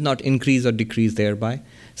ocean does not increase or decrease thereby.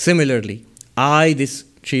 Similarly,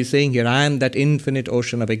 she is saying here, I am that infinite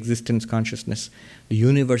ocean of existence consciousness. The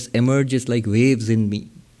universe emerges like waves in me.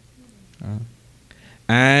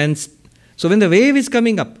 And so when the wave is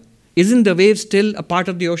coming up, isn't the wave still a part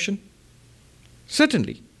of the ocean?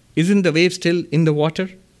 Certainly. Isn't the wave still in the water?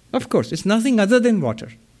 Of course, it's nothing other than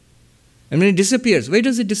water. And when it disappears, where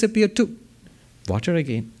does it disappear to? Water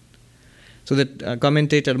again. So that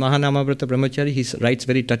commentator Mahanamabrata Brahmachari, he writes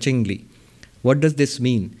very touchingly, what does this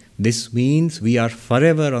mean? This means we are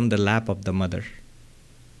forever on the lap of the mother.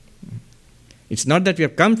 It's not that we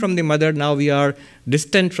have come from the mother, now we are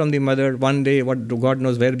distant from the mother, one day God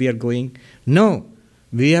knows where we are going. No,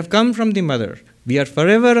 we have come from the mother. We are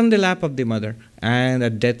forever on the lap of the mother, and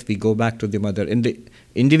at death we go back to the mother in the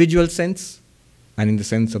individual sense and in the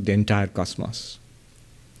sense of the entire cosmos.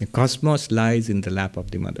 The cosmos lies in the lap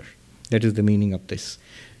of the mother. That is the meaning of this.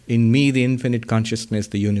 In me, the infinite consciousness,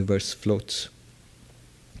 the universe floats.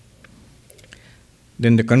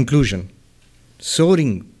 Then the conclusion.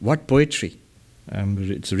 Soaring, what poetry.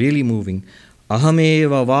 It's really moving.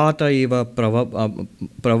 Ahameva vata eva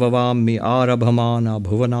pravavami arabhamana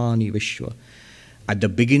bhuvanani vishwa. At the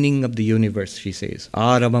beginning of the universe, she says,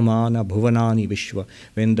 arabhamana bhuvanani vishwa.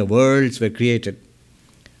 When the worlds were created,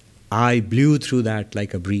 I blew through that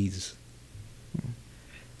like a breeze.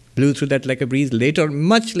 Blew through that like a breeze. Later,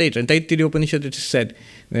 much later, in Taittiriya Upanishad it is said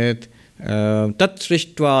that tat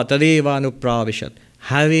srishtva tadeva anupravishat.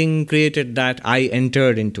 Having created that, I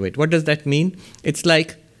entered into it. What does that mean? It's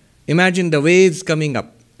like, imagine the waves coming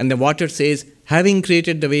up, and the water says, having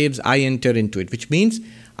created the waves, I enter into it. Which means,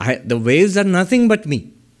 the waves are nothing but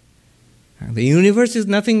me. The universe is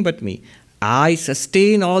nothing but me. I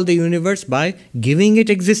sustain all the universe by giving it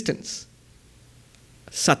existence.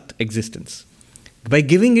 Sat, existence. By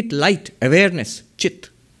giving it light, awareness, chit,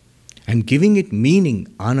 and giving it meaning,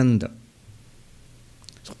 ananda.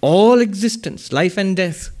 So all existence, life and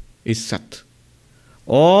death, is sat.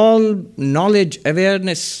 All knowledge,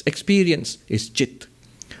 awareness, experience is chit.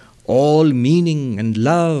 All meaning and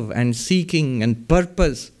love and seeking and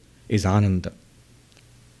purpose is ananda.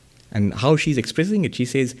 And how she's expressing it, she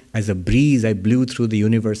says, as a breeze I blew through the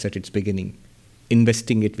universe at its beginning,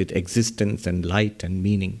 investing it with existence and light and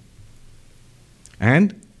meaning.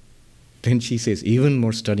 And then she says, even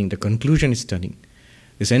more stunning, the conclusion is stunning.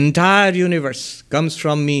 This entire universe comes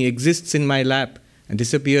from me, exists in my lap, and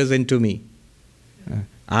disappears into me.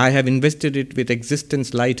 I have invested it with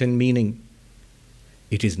existence, light and meaning.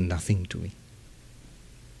 It is nothing to me.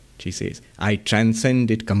 She says, I transcend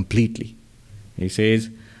it completely. He says,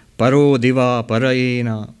 Paro diva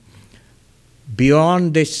parayena.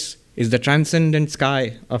 Beyond this is the transcendent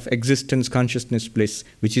sky of existence, consciousness, bliss,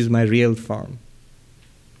 which is my real form.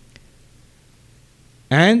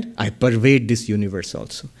 And I pervade this universe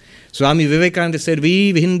also. Swami Vivekananda said,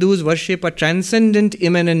 we Hindus worship a transcendent,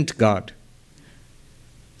 immanent God.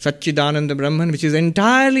 Satchidananda Brahman, which is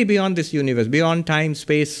entirely beyond this universe, beyond time,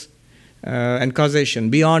 space, and causation,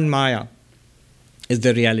 beyond Maya, is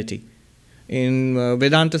the reality. In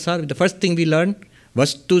Vedanta Sar, the first thing we learn,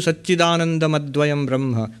 Vastu Satchidananda Madvayam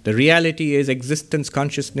Brahma. The reality is existence,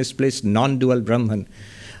 consciousness, bliss, non-dual Brahman.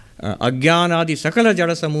 Ajnanadi Sakala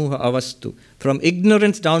Jada Samuha Avastu. From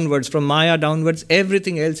ignorance downwards, from Maya downwards,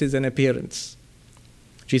 everything else is an appearance.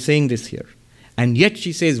 She's saying this here. And yet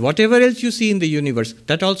she says, whatever else you see in the universe,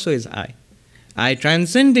 that also is I. I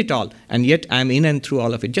transcend it all, and yet I am in and through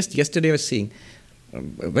all of it. Just yesterday I was seeing,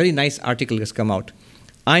 a very nice article has come out.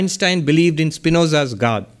 Einstein believed in Spinoza's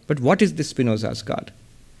God. But what is this Spinoza's God?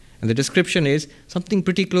 And the description is something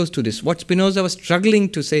pretty close to this. What Spinoza was struggling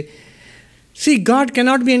to say, see, God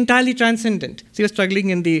cannot be entirely transcendent. He was struggling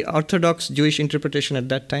in the Orthodox Jewish interpretation at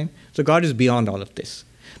that time. So God is beyond all of this.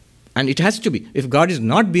 And it has to be. If God is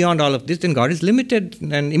not beyond all of this, then God is limited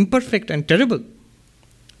and imperfect and terrible.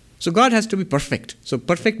 So God has to be perfect. So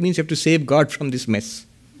perfect means you have to save God from this mess.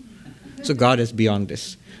 So God is beyond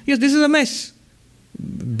this. Yes, this is a mess.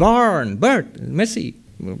 Birth, messy.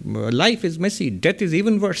 Life is messy. Death is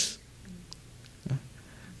even worse.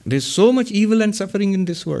 There's so much evil and suffering in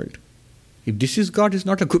this world. If this is God, it's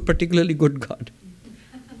not a particularly good God.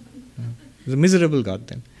 It's a miserable God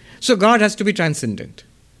then. So God has to be transcendent.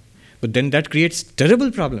 But then that creates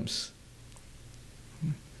terrible problems.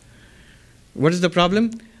 What is the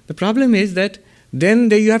problem? The problem is that then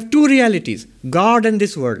there you have two realities, God and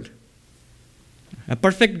this world. A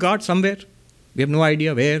perfect God somewhere. We have no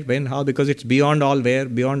idea where, when, how, because it's beyond all where,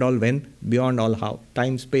 beyond all when, beyond all how.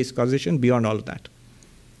 Time, space, causation, beyond all of that.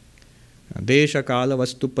 Desha kala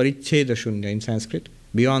vastu paricheda shunya in Sanskrit,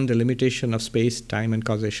 beyond the limitation of space, time and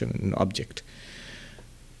causation and object.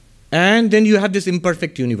 And then you have this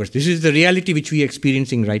imperfect universe. This is the reality which we are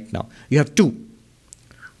experiencing right now. You have two.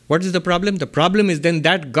 What is the problem? The problem is then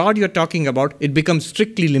that God you're talking about, it becomes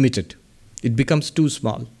strictly limited. It becomes too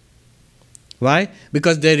small. Why?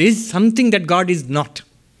 Because there is something that God is not.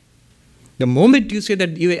 The moment you say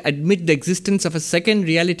that you admit the existence of a second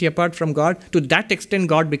reality apart from God, to that extent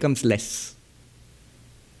God becomes less.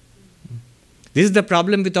 This is the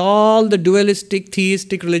problem with all the dualistic,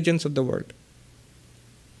 theistic religions of the world.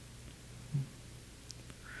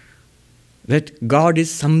 That God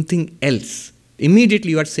is something else.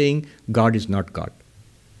 Immediately you are saying God is not God.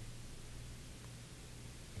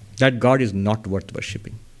 That God is not worth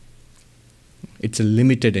worshipping. It's a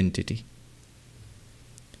limited entity.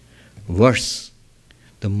 Worse,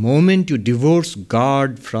 the moment you divorce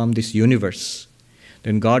God from this universe,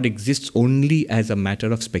 then God exists only as a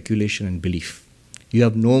matter of speculation and belief. You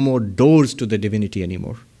have no more doors to the divinity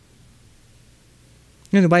anymore.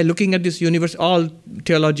 By looking at this universe, all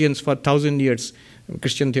theologians for 1,000 years,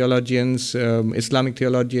 Christian theologians, Islamic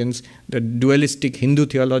theologians, the dualistic Hindu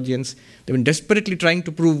theologians, they've been desperately trying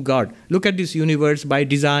to prove God. Look at this universe by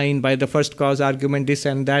design, by the first cause argument, this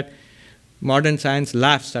and that. Modern science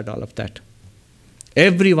laughs at all of that.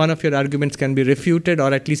 Every one of your arguments can be refuted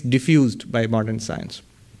or at least diffused by modern science.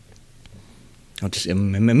 This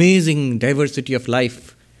amazing diversity of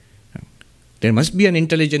life. There must be an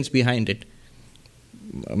intelligence behind it.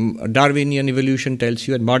 Darwinian evolution tells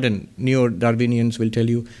you, and modern neo-Darwinians will tell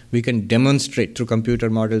you, we can demonstrate through computer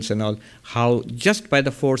models and all how just by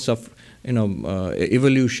the force of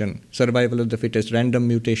evolution, survival of the fittest, random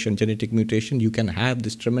mutation, genetic mutation, you can have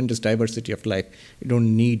this tremendous diversity of life. You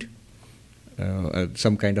don't need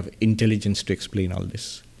some kind of intelligence to explain all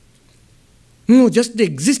this. No, just the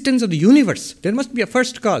existence of the universe. There must be a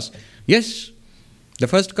first cause. Yes, the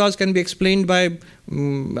first cause can be explained by,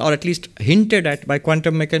 or at least hinted at by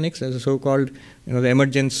quantum mechanics, as a so-called, the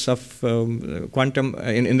emergence of quantum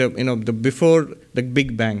in the before the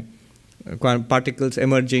Big Bang, particles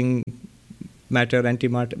emerging, matter,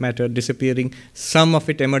 antimatter disappearing. Some of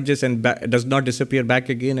it emerges and does not disappear back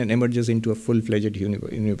again and emerges into a full-fledged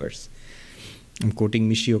universe. I'm quoting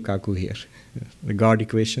Michio Kaku here, the God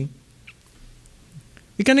equation.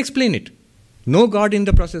 We can explain it. No God in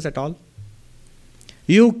the process at all.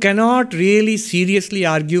 You cannot really seriously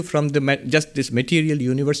argue from just this material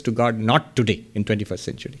universe to God, not today in 21st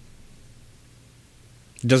century.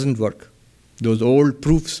 It doesn't work. Those old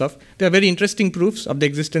proofs they are very interesting proofs of the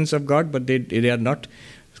existence of God, but they are not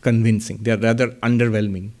convincing. They are rather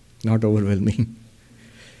underwhelming, not overwhelming.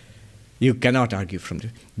 You cannot argue from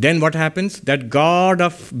this. Then what happens? That God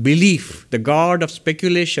of belief, the God of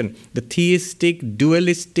speculation, the theistic,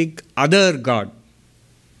 dualistic, other God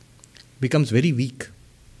becomes very weak.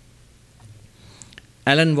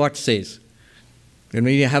 Alan Watts says, when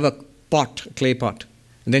you have a clay pot,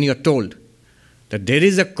 and then you are told that there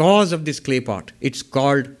is a cause of this clay pot. It's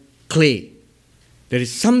called clay. There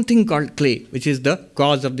is something called clay, which is the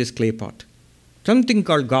cause of this clay pot. Something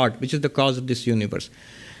called God, which is the cause of this universe.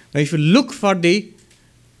 Now, if you look for the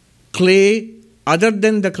clay other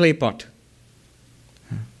than the clay pot,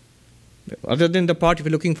 other than the pot, if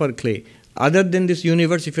you're looking for clay, other than this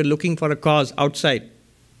universe, if you're looking for a cause outside,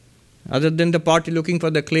 other than the pot, you're looking for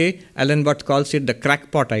the clay, Alan Watts calls it the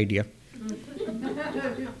crackpot idea.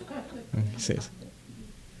 He says,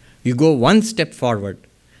 you go one step forward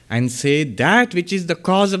and say that which is the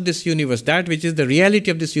cause of this universe, that which is the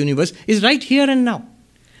reality of this universe is right here and now.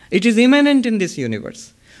 It is immanent in this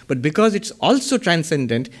universe. But because it's also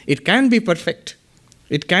transcendent, it can be perfect.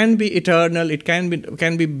 It can be eternal. It can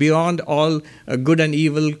be beyond all good and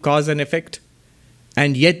evil, cause and effect,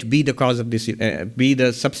 and yet be the cause of this, be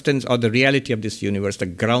the substance or the reality of this universe, the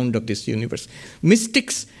ground of this universe.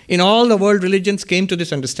 Mystics in all the world religions came to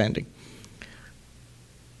this understanding.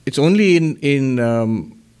 It's only in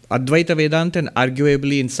Advaita Vedanta and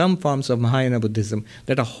arguably in some forms of Mahayana Buddhism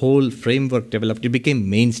that a whole framework developed. It became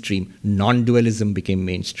mainstream. Non-dualism became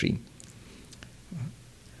mainstream.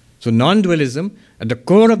 So non-dualism, at the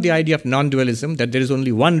core of the idea of non-dualism, that there is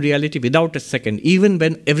only one reality without a second, even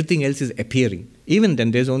when everything else is appearing. Even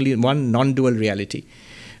then, there's only one non-dual reality.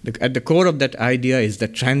 At the core of that idea is the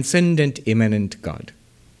transcendent, immanent God.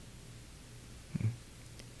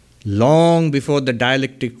 Long before the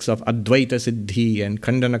dialectics of Advaita Siddhi and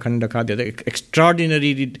Khandana Khandakadya, the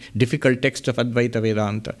extraordinarily difficult text of Advaita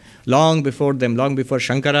Vedanta, long before them, long before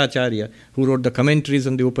Shankaracharya, who wrote the commentaries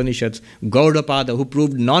on the Upanishads, Gaudapada, who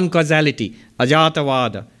proved non-causality,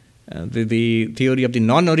 Ajatavada, the theory of the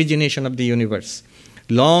non-origination of the universe.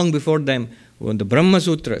 Long before them, the Brahma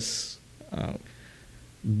Sutras,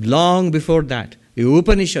 long before that, the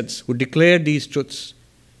Upanishads, who declared these truths.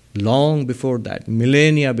 Long before that,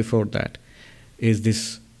 millennia before that, is the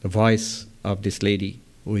voice of this lady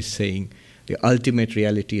who is saying the ultimate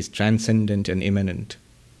reality is transcendent and immanent.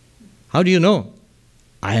 How do you know?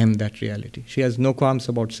 I am that reality. She has no qualms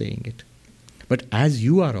about saying it. But as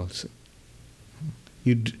you are also.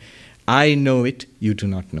 I know it, you do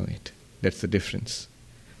not know it. That's the difference.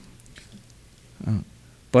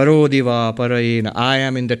 Parodiva parayena, I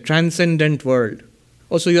am in the transcendent world.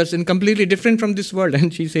 Also, you are completely different from this world.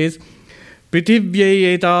 And she says,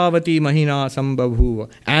 Prithivye etavati mahina sambhabhuva.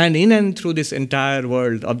 And in and through this entire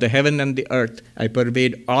world of the heaven and the earth, I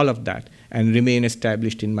pervade all of that and remain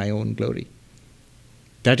established in my own glory.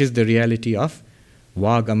 That is the reality of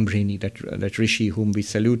Vagambhrini, that rishi whom we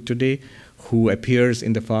salute today, who appears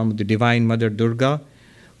in the form of the Divine Mother Durga,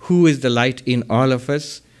 who is the light in all of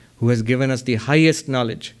us, who has given us the highest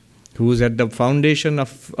knowledge, who is at the foundation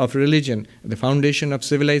of religion, the foundation of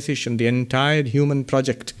civilization, the entire human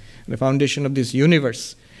project, the foundation of this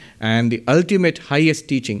universe, and the ultimate highest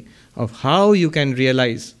teaching of how you can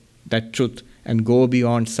realize that truth and go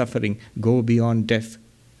beyond suffering, go beyond death,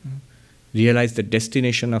 realize the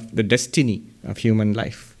destiny of human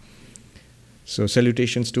life. So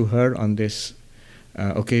salutations to her on this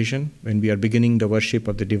occasion when we are beginning the worship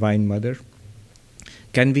of the Divine Mother.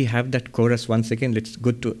 Can we have that chorus once again? It's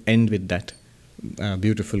good to end with that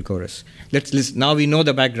beautiful chorus. Let's listen. Now we know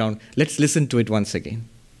the background. Let's listen to it once again.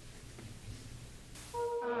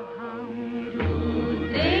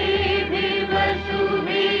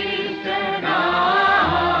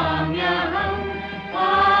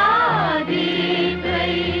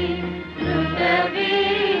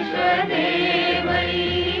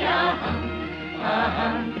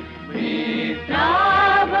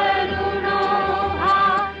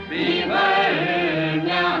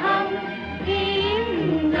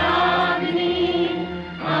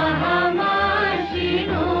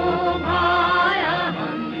 Ahamashino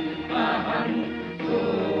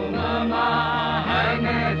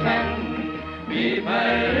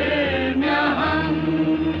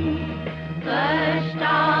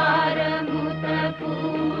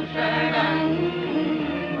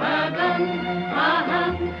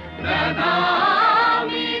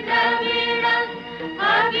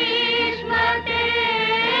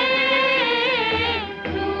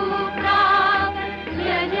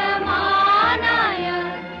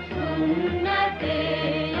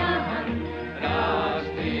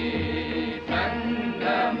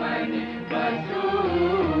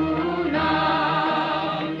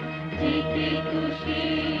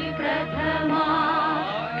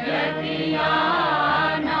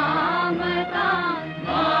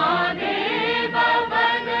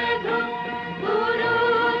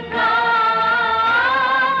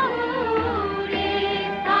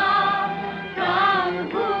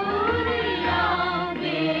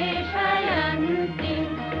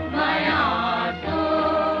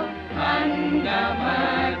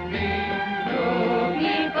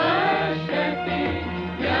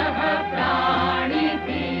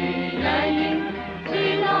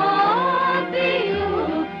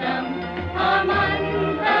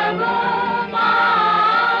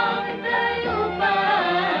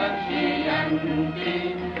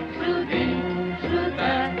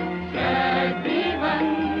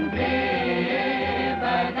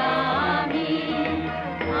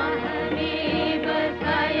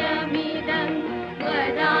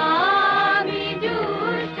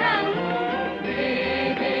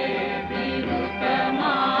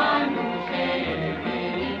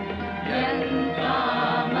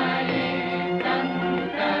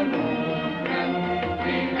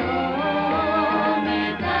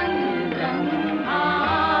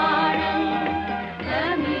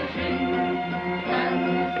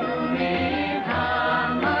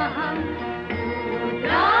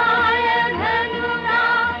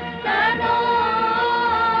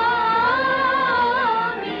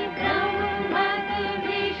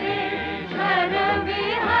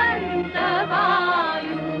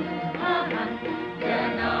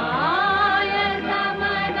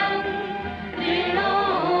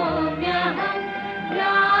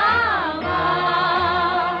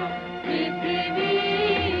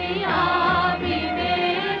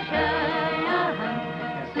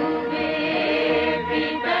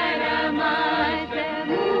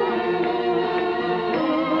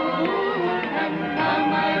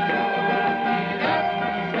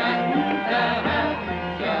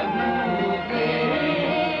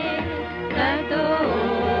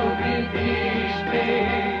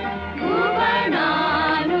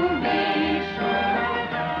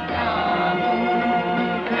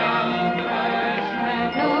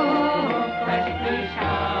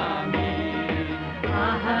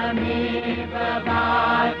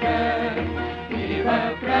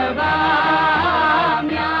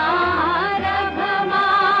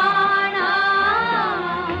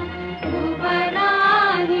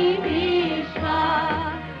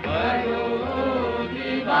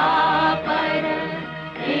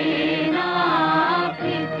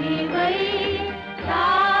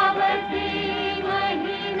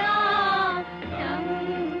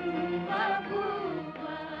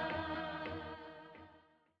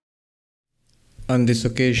On this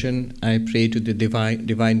occasion, I pray to the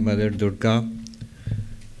Divine Mother Durga,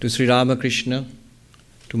 to Sri Ramakrishna,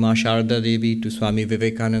 to Ma Sharda Devi, to Swami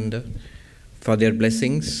Vivekananda for their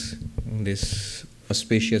blessings in this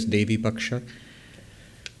auspicious Devi Paksha.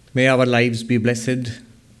 May our lives be blessed.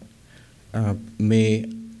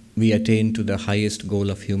 May we attain to the highest goal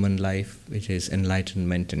of human life, which is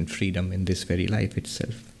enlightenment and freedom in this very life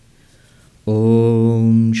itself.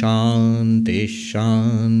 Om Shanti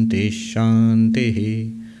Shanti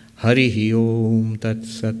Shanti Harihi Om Tat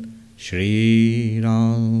Sat Shri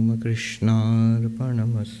Ramakrishna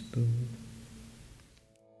Arpanamastu.